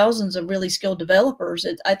having thousands of really skilled developers,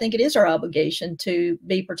 I think it is our obligation to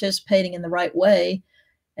be participating in the right way.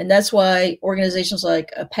 And that's why organizations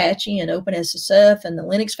like Apache and OpenSSF and the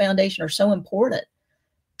Linux Foundation are so important.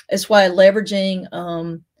 That's why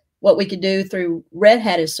leveraging what we could do through Red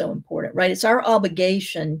Hat is so important, right? It's our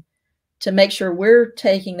obligation to make sure we're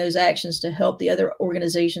taking those actions to help the other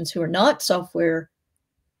organizations who are not software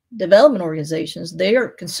development organizations. They are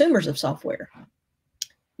consumers of software.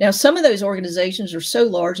 Now, some of those organizations are so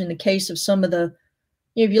large. In the case of some of the,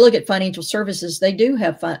 you know, if you look at financial services, they do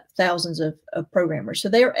have thousands of programmers. So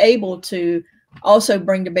they are able to also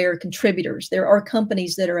bring to bear contributors. There are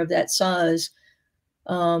companies that are of that size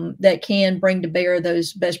that can bring to bear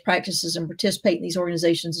those best practices and participate in these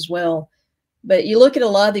organizations as well. But you look at a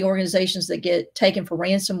lot of the organizations that get taken for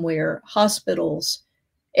ransomware, hospitals,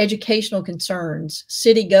 educational concerns,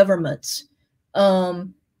 city governments,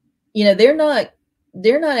 you know, they're not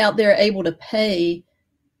out there able to pay,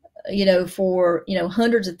 you know, for, you know,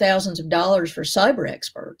 hundreds of thousands of dollars for cyber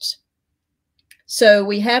experts. So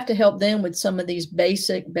we have to help them with some of these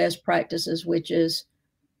basic best practices, which is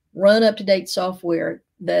run up-to-date software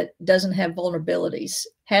that doesn't have vulnerabilities,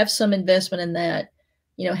 have some investment in that.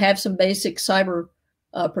 You know, have some basic cyber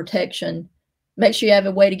protection. Make sure you have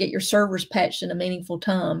a way to get your servers patched in a meaningful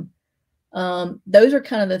time. Those are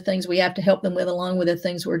kind of the things we have to help them with, along with the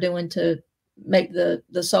things we're doing to make the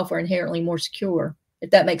software inherently more secure,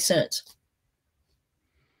 if that makes sense.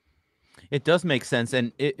 It does make sense.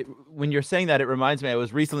 And when you're saying that, it reminds me, I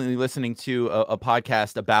was recently listening to a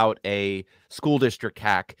podcast about a school district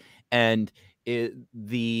hack, and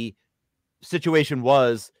the situation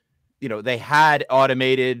was, you know, they had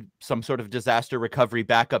automated some sort of disaster recovery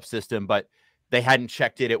backup system, but they hadn't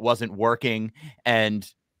checked it. It wasn't working,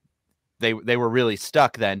 and they were really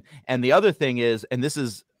stuck then. And the other thing is, and this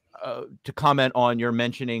is to comment on your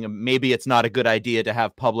mentioning, maybe it's not a good idea to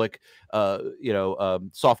have public,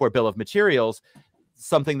 software bill of materials.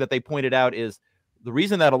 Something that they pointed out is the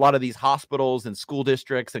reason that a lot of these hospitals and school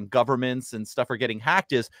districts and governments and stuff are getting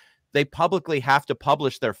hacked is they publicly have to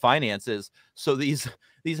publish their finances. So these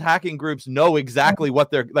hacking groups know exactly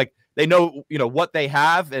what they're like. They know, you know, what they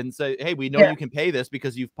have and say, hey, we know you can pay this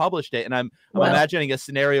because you've published it. And I'm imagining a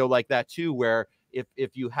scenario like that too, where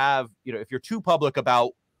if you have, you know, if you're too public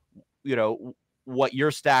about, you know, what your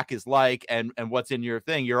stack is like and what's in your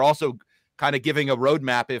thing, you're also kind of giving a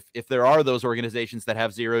roadmap. If there are those organizations that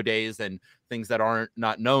have 0 days and things that aren't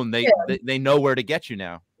not known, they know where to get you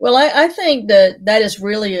now. Well, I think that is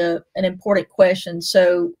really an important question.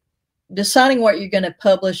 So deciding what you're going to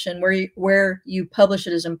publish and where you publish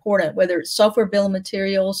it is important, whether it's software bill of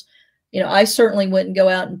materials. You know, I certainly wouldn't go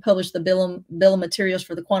out and publish the bill of materials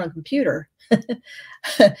for the quantum computer.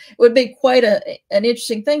 It would be quite an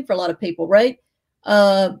interesting thing for a lot of people, right?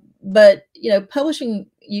 But, you know, publishing,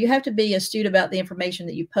 you have to be astute about the information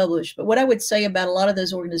that you publish. But what I would say about a lot of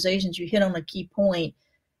those organizations, you hit on a key point,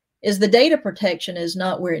 is the data protection is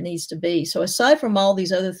not where it needs to be. So aside from all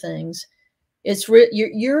these other things, it's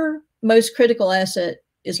your most critical asset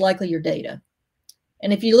is likely your data.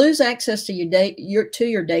 And if you lose access to your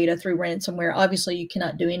data through ransomware, obviously you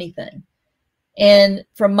cannot do anything. And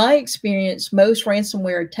from my experience, most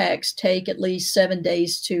ransomware attacks take at least 7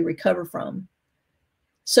 days to recover from.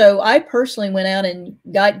 So I personally went out and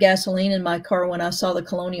got gasoline in my car when I saw the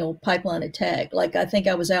Colonial Pipeline attack. Like, I think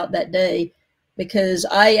I was out that day because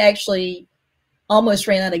I actually almost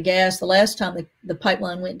ran out of gas the last time the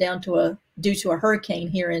pipeline went down due to a hurricane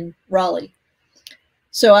here in Raleigh.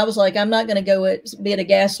 So I was like, I'm not going to go be at a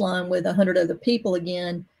gas line with 100 other people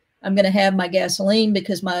again. I'm going to have my gasoline,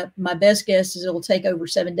 because my best guess is it'll take over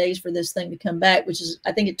 7 days for this thing to come back, which is,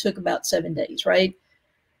 I think it took about 7 days, right?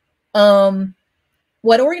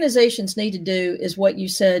 What organizations need to do is what you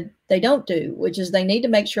said they don't do, which is they need to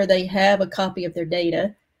make sure they have a copy of their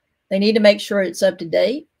data. They need to make sure it's up to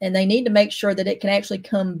date, and they need to make sure that it can actually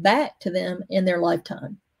come back to them in their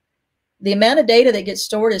lifetime. The amount of data that gets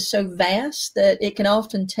stored is so vast that it can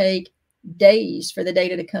often take days for the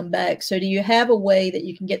data to come back. So do you have a way that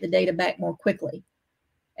you can get the data back more quickly?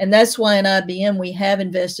 And that's why in IBM, we have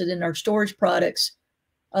invested in our storage products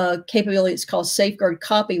capability. It's called Safeguard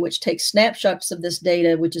Copy, which takes snapshots of this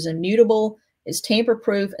data, which is immutable, it's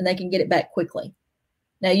tamper-proof, and they can get it back quickly.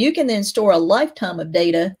 Now, you can then store a lifetime of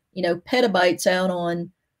data, petabytes out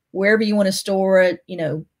on wherever you want to store it,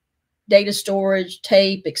 data storage,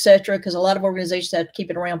 tape, etc., because a lot of organizations have to keep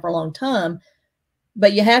it around for a long time.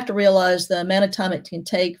 But you have to realize the amount of time it can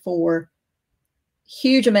take for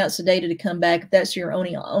huge amounts of data to come back. If that's your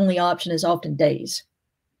only option, is often days.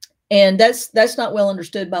 And that's not well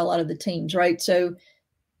understood by a lot of the teams, right? So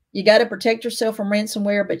you got to protect yourself from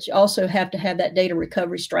ransomware, but you also have to have that data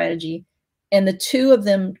recovery strategy. And the two of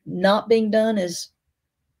them not being done is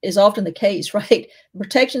often the case, right?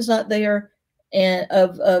 Protection's not there, and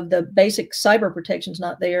of the basic cyber protection's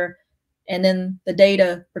not there, and then the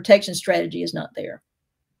data protection strategy is not there.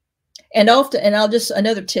 And often, and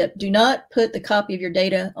another tip, do not put the copy of your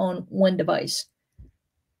data on one device.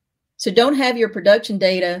 So don't have your production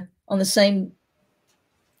data on the same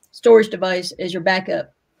storage device as your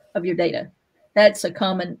backup of your data. That's a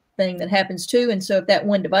common thing that happens too. And so if that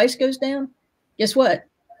one device goes down, guess what?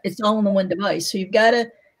 It's all on the one device. So you got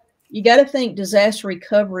to think disaster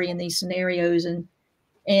recovery in these scenarios, and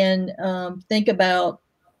think about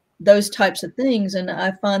those types of things. And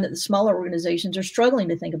I find that the smaller organizations are struggling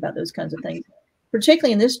to think about those kinds of things,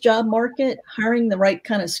 particularly in this job market. Hiring the right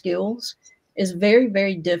kind of skills is very,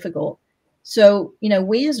 very difficult. So,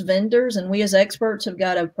 we as vendors and we as experts have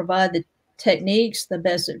got to provide the techniques, the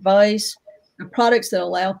best advice, the products that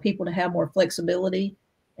allow people to have more flexibility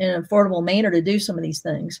in an affordable manner to do some of these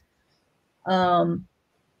things.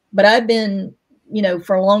 But I've been,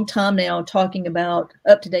 for a long time now talking about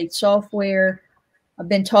up-to-date software. I've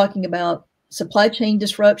been talking about supply chain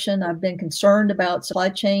disruption. I've been concerned about supply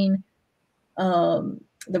chain, the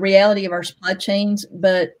reality of our supply chains.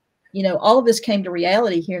 But all of this came to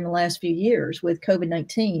reality here in the last few years with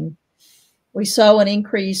COVID-19. We saw an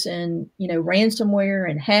increase in, ransomware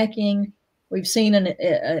and hacking. We've seen an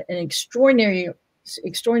extraordinary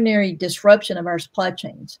disruption of our supply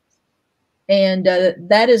chains. And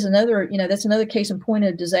that is another, that's another case in point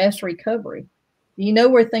of disaster recovery. Do you know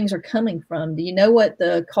where things are coming from? Do you know what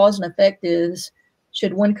the cause and effect is?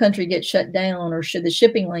 Should one country get shut down, or should the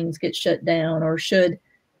shipping lanes get shut down, or should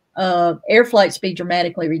air flights be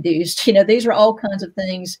dramatically reduced? These are all kinds of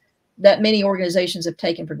things that many organizations have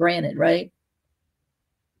taken for granted, right?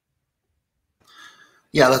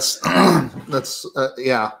 Yeah,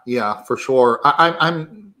 yeah, for sure.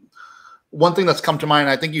 I'm one thing that's come to mind.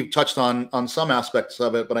 I think you've touched on some aspects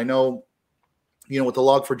of it, but I know, with the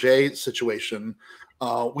Log4j situation,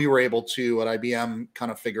 we were able to at IBM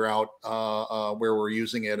kind of figure out where we're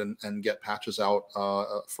using it and get patches out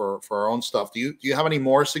for our own stuff. Do you have any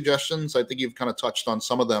more suggestions? I think you've kind of touched on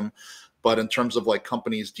some of them, but in terms of like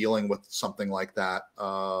companies dealing with something like that,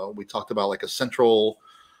 we talked about like a central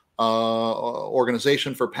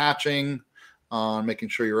organization for patching, making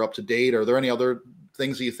sure you're up to date. Are there any other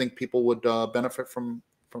things that you think people would benefit from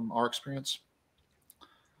our experience?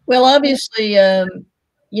 Well, obviously,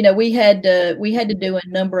 we had to do a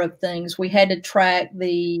number of things. We had to track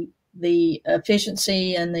the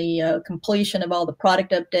efficiency and the completion of all the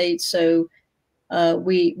product updates. So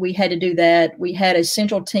we had to do that. We had a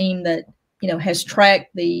central team that has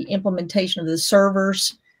tracked the implementation of the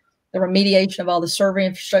servers, the remediation of all the server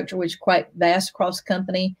infrastructure, which is quite vast across the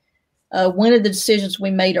company. One of the decisions we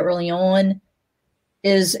made early on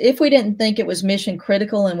is if we didn't think it was mission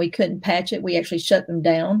critical and we couldn't patch it, we actually shut them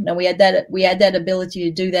down. Now we had that ability to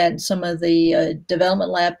do that in some of the development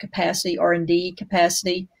lab capacity, R&D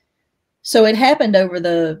capacity. So it happened over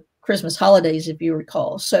the Christmas holidays, if you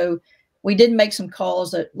recall. So we did make some calls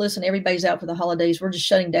that, listen, everybody's out for the holidays. We're just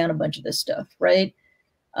shutting down a bunch of this stuff, right?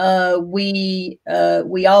 We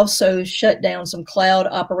also shut down some cloud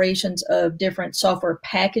operations of different software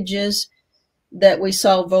packages that we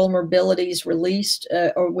saw vulnerabilities released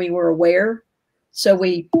or we were aware. So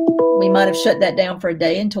we might have shut that down for a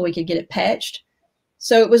day until we could get it patched.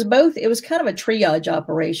 So it was both. It was kind of a triage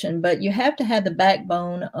operation, but you have to have the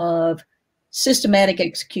backbone of systematic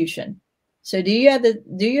execution. So do you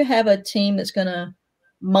have a team that's going to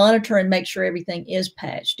monitor and make sure everything is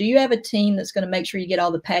patched? Do you have a team that's going to make sure you get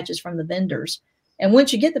all the patches from the vendors? And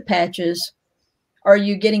once you get the patches, are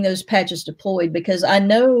you getting those patches deployed? Because I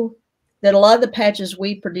know that a lot of the patches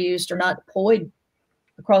we produced are not deployed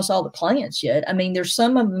across all the clients yet. I mean, there's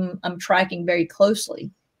some of them I'm tracking very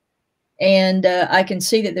closely, and I can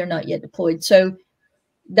see that they're not yet deployed. So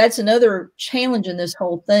that's another challenge in this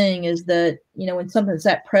whole thing, is that, you know, when something's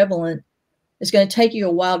that prevalent, it's going to take you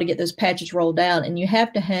a while to get those patches rolled out, and you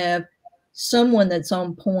have to have someone that's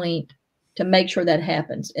on point to make sure that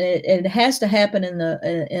happens. And it has to happen in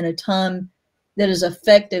a time that is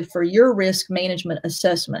effective for your risk management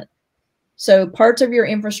assessment. So parts of your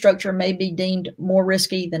infrastructure may be deemed more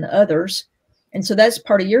risky than others. And so that's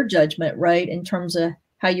part of your judgment, right, in terms of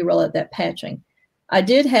how you roll out that patching. I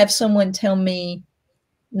did have someone tell me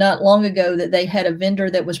not long ago that they had a vendor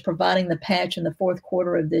that was providing the patch in the fourth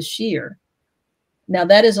quarter of this year. Now,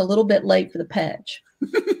 that is a little bit late for the patch.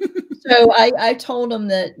 So I told them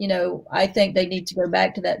that, you know, I think they need to go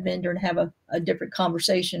back to that vendor and have a different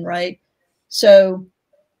conversation, right? So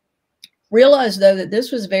realize, though, that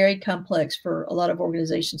this was very complex for a lot of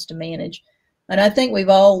organizations to manage. And I think we've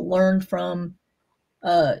all learned from,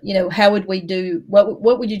 you know, how would we do, what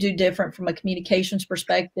would you do different from a communications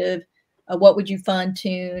perspective? What would you fine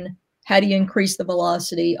tune? How do you increase the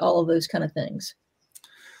velocity? All of those kind of things.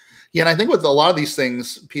 Yeah, and I think with a lot of these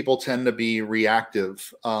things, people tend to be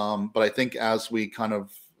reactive. But I think as we kind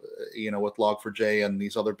of, you know, with Log4j and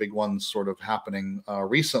these other big ones sort of happening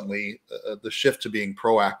recently, the shift to being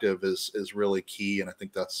proactive is really key. And I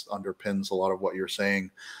think that's underpins a lot of what you're saying.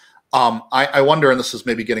 I wonder, and this is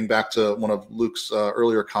maybe getting back to one of Luke's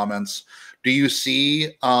earlier comments, do you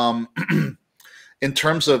see, in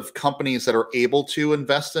terms of companies that are able to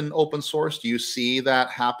invest in open source, do you see that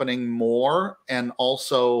happening more? And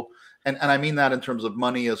also, and I mean that in terms of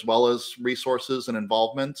money as well as resources and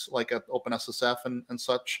involvement, like at OpenSSF and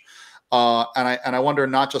such. And I wonder,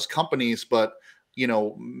 not just companies, but, you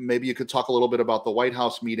know, maybe you could talk a little bit about the White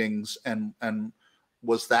House meetings, and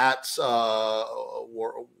was that,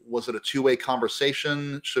 was it a two-way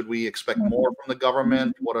conversation? Should we expect more from the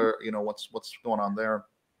government? What are, you know, what's going on there?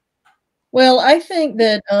 Well, I think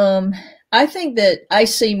that I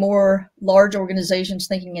see more large organizations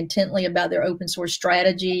thinking intently about their open source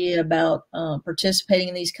strategy, about participating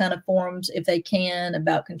in these kind of forums if they can,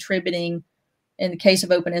 about contributing. In the case of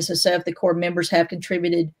OpenSSF, the core members have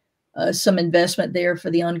contributed some investment there for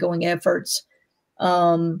the ongoing efforts.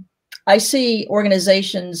 I see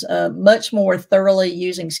organizations much more thoroughly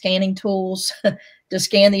using scanning tools to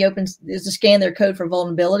scan their code for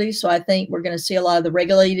vulnerabilities. So I think we're going to see a lot of the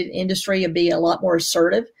regulated industry be a lot more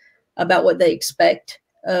assertive about what they expect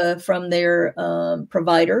from their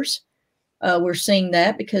providers. We're seeing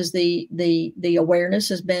that because the awareness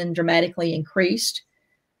has been dramatically increased.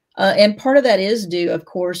 And part of that is due, of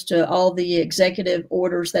course, to all the executive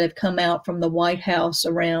orders that have come out from the White House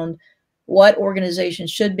around what organizations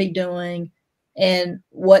should be doing and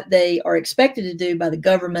what they are expected to do by the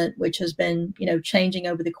government, which has been, you know, changing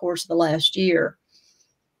over the course of the last year.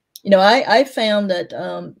 You know, I found that,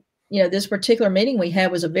 you know, this particular meeting we had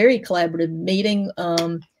was a very collaborative meeting.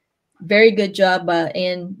 Very good job by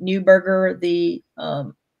Ann Newberger, the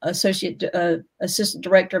Assistant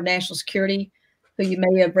Director of National Security, who you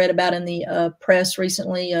may have read about in the press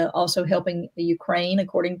recently, also helping Ukraine,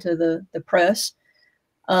 according to the press.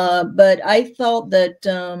 But I thought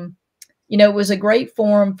that, you know, it was a great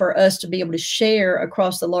forum for us to be able to share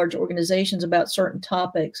across the large organizations about certain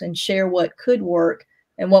topics and share what could work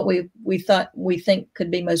and what we think could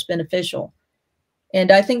be most beneficial.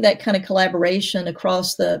 And I think that kind of collaboration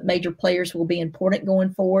across the major players will be important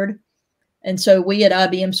going forward. And so we at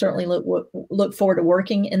IBM certainly look forward to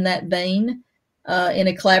working in that vein, in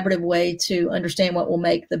a collaborative way to understand what will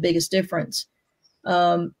make the biggest difference.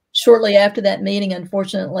 Shortly after that meeting,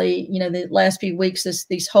 unfortunately, you know, the last few weeks,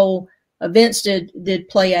 these whole events did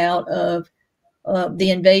play out of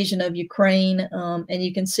the invasion of Ukraine. And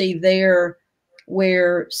you can see there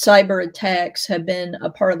where cyber attacks have been a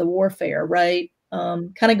part of the warfare, right?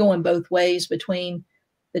 Kind of going both ways between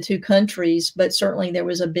the two countries, but certainly there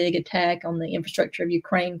was a big attack on the infrastructure of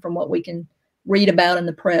Ukraine from what we can read about in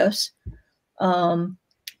the press.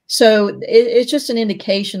 So it's just an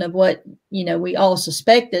indication of what, you know, we all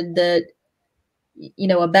suspected, that, you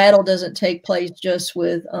know, a battle doesn't take place just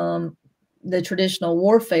with the traditional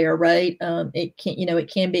warfare, right? It can, you know,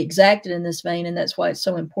 it can be exacted in this vein, and that's why it's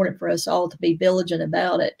so important for us all to be vigilant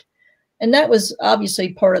about it. And that was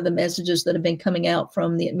obviously part of the messages that have been coming out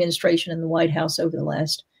from the administration and the White House over the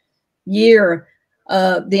last year.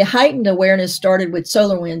 The heightened awareness started with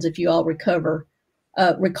SolarWinds, if you all recall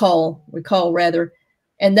rather.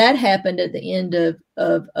 And that happened at the end of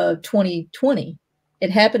 2020. It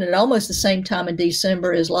happened at almost the same time in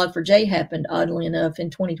December as Log4j happened, oddly enough, in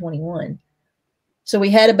 2021. So we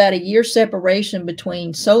had about a year separation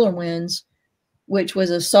between SolarWinds, which was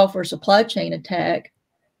a software supply chain attack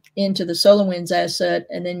into the SolarWinds asset,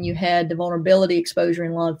 and then you had the vulnerability exposure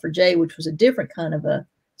in Log4j, which was a different kind of a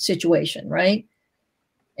situation, right?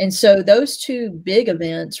 And so those two big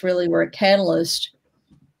events really were a catalyst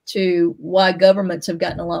to why governments have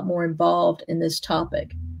gotten a lot more involved in this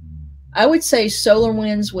topic. I would say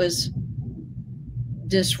SolarWinds was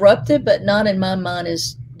disruptive, but not in my mind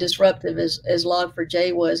as disruptive as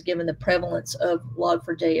Log4j was, given the prevalence of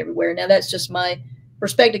Log4j everywhere. Now, that's just my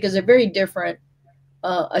perspective, because they're very different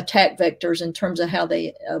attack vectors in terms of how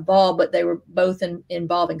they evolve, but they were both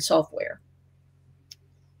involving software.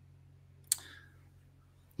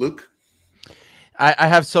 Luke? I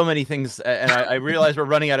have so many things, and I realize we're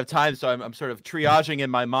running out of time, so I'm sort of triaging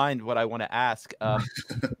in my mind what I want to ask.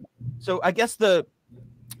 So I guess the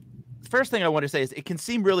first thing I want to say is it can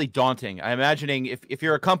seem really daunting. I'm imagining if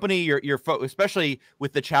you're a company, you're especially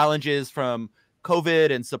with the challenges from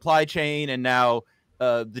COVID and supply chain, and now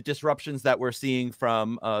the disruptions that we're seeing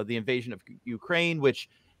from the invasion of Ukraine, which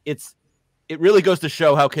it really goes to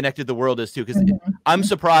show how connected the world is too. Because I'm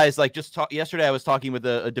surprised, like yesterday I was talking with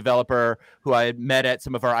a developer who I had met at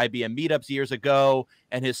some of our IBM meetups years ago,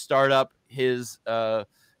 and his startup, his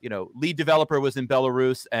lead developer was in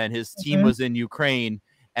Belarus and his team was in Ukraine.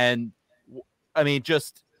 And I mean,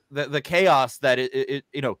 just the chaos that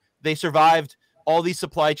they survived all these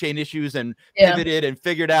supply chain issues and pivoted and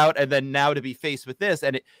figured out, and then now to be faced with this.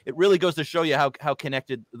 And it really goes to show you how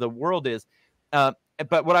connected the world is.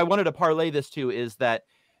 But what I wanted to parlay this to is that,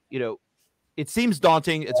 it seems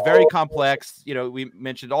daunting. It's very complex. We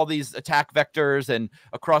mentioned all these attack vectors and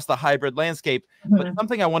across the hybrid landscape. But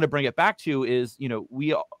something I want to bring it back to is,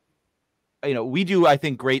 we do, I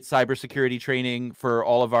think, great cybersecurity training for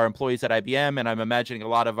all of our employees at IBM. And I'm imagining a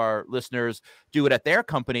lot of our listeners do it at their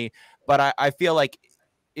company. But I feel like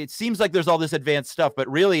it seems like there's all this advanced stuff, but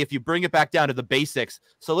really, if you bring it back down to the basics,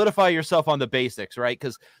 solidify yourself on the basics, right?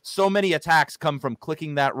 Because so many attacks come from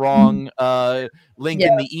clicking that wrong link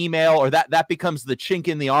in the email, or that becomes the chink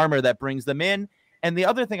in the armor that brings them in. And the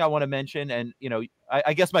other thing I want to mention, and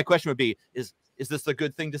I guess my question would be, is this a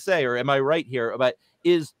good thing to say, or am I right here? But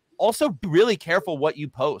is also be really careful what you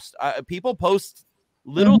post. People post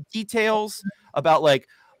little details about like,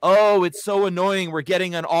 oh, it's so annoying, we're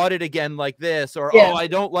getting an audit again like this, or oh, I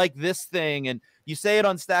don't like this thing, and you say it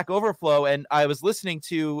on Stack Overflow. And I was listening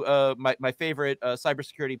to my favorite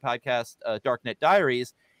cybersecurity podcast, Darknet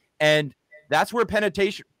Diaries, and that's where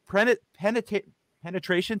penetration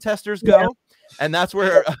testers go, and that's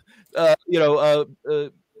where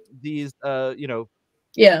these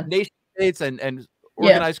nation states and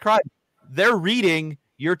organized crime, they're reading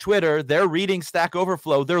your Twitter, they're reading Stack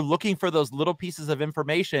Overflow, they're looking for those little pieces of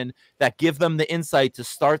information that give them the insight to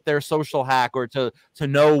start their social hack, or to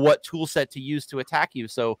know what tool set to use to attack you.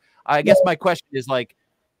 So I guess my question is like,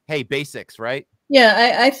 hey, basics, right?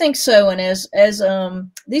 Yeah, I think so. And as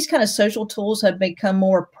these kind of social tools have become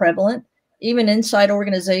more prevalent, even inside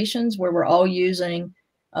organizations where we're all using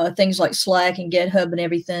things like Slack and GitHub and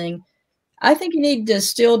everything, I think you need to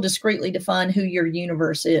still discreetly define who your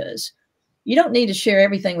universe is. You don't need to share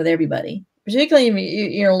everything with everybody, particularly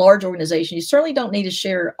if you're a large organization. You certainly don't need to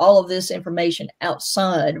share all of this information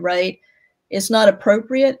outside, right? It's not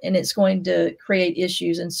appropriate, and it's going to create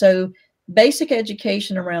issues. And so basic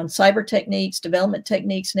education around cyber techniques, development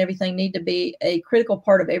techniques, and everything need to be a critical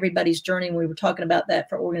part of everybody's journey. And we were talking about that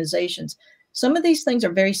for organizations. Some of these things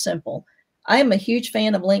are very simple. I am a huge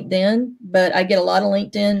fan of LinkedIn, but I get a lot of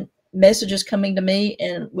LinkedIn messages coming to me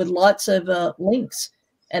and with lots of links.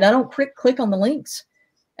 And I don't click on the links,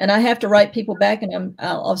 and I have to write people back, and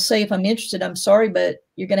I'll say, if I'm interested, I'm sorry, but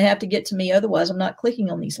you're going to have to get to me. Otherwise, I'm not clicking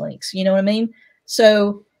on these links. You know what I mean?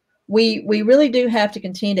 So we really do have to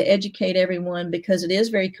continue to educate everyone, because it is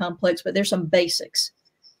very complex, but there's some basics.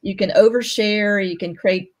 You can overshare. You can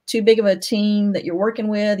create too big of a team that you're working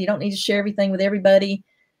with. You don't need to share everything with everybody.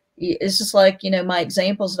 It's just like, my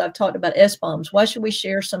examples that I've talked about, SBOMs. Why should we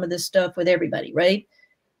share some of this stuff with everybody, right?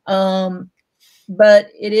 But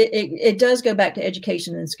it does go back to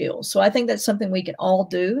education and skills. So I think that's something we can all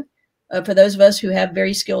do. For those of us who have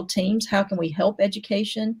very skilled teams, how can we help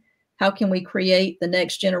education? How can we create the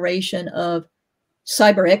next generation of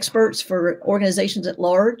cyber experts for organizations at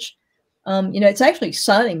large? It's actually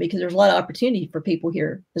exciting, because there's a lot of opportunity for people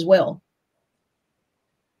here as well.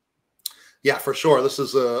 Yeah, for sure. This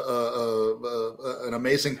is an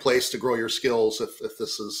amazing place to grow your skills. If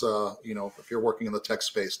this is, if you're working in the tech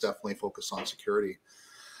space, definitely focus on security.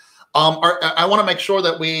 I want to make sure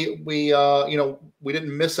that we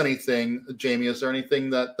didn't miss anything, Jamie. Is there anything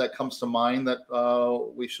that comes to mind that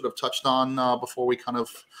we should have touched on before we kind of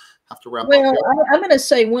have to wrap up here? I'm going to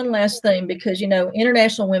say one last thing because,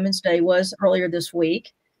 International Women's Day was earlier this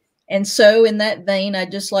week. And so in that vein,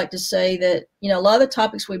 I'd just like to say that, a lot of the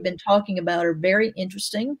topics we've been talking about are very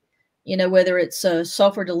interesting, whether it's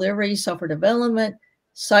software delivery, software development,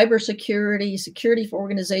 cybersecurity, security for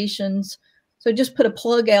organizations. So just put a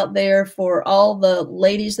plug out there for all the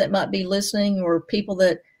ladies that might be listening, or people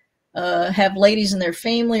that have ladies in their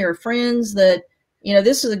family or friends, that,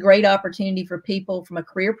 this is a great opportunity for people from a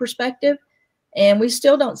career perspective. And we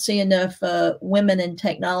still don't see enough women in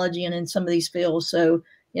technology and in some of these fields. So,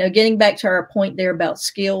 getting back to our point there about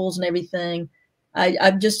skills and everything,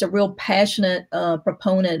 I'm just a real passionate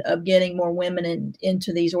proponent of getting more women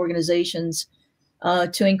into these organizations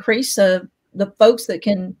to increase the folks that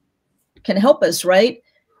can help us, right?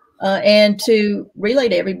 And to relay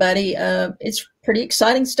to everybody, it's pretty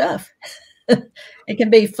exciting stuff. It can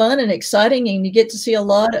be fun and exciting, and you get to see a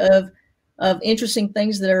lot of interesting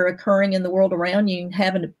things that are occurring in the world around you, and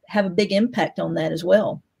have a big impact on that as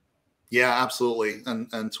well. Yeah, absolutely.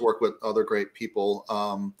 And to work with other great people.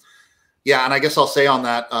 Yeah, and I guess I'll say on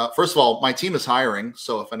that, first of all, my team is hiring.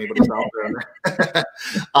 So if anybody's out there,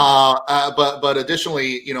 but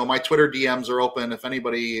additionally, my Twitter DMs are open. If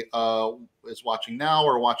anybody is watching now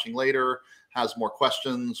or watching later, has more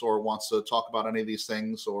questions or wants to talk about any of these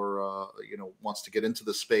things, or wants to get into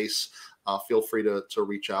the space, feel free to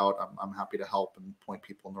reach out. I'm happy to help and point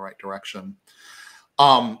people in the right direction.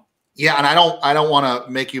 Yeah, and I don't want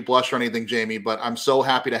to make you blush or anything, Jamie, but I'm so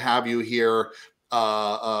happy to have you here.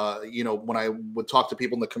 When I would talk to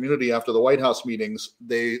people in the community after the White House meetings,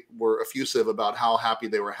 they were effusive about how happy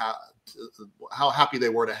they were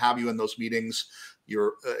to have you in those meetings.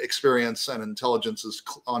 Your experience and intelligence is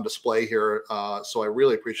on display here. So I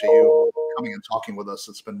really appreciate you coming and talking with us.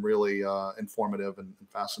 It's been really informative and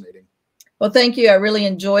fascinating. Well, thank you. I really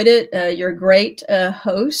enjoyed it. You're a great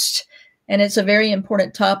host, and it's a very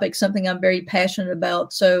important topic, something I'm very passionate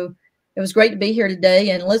about. So it was great to be here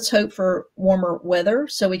today, and let's hope for warmer weather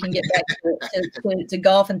so we can get back to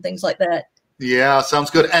golf and things like that. Yeah,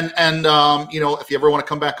 sounds good. And if you ever want to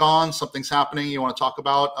come back on, something's happening you want to talk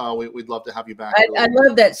about, we'd love to have you back. I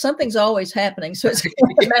love that. Something's always happening. So it's a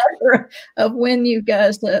matter of when you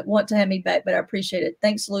guys want to have me back, but I appreciate it.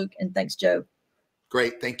 Thanks, Luke, and thanks, Joe.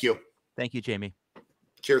 Great. Thank you. Thank you, Jamie.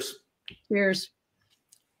 Cheers. Cheers.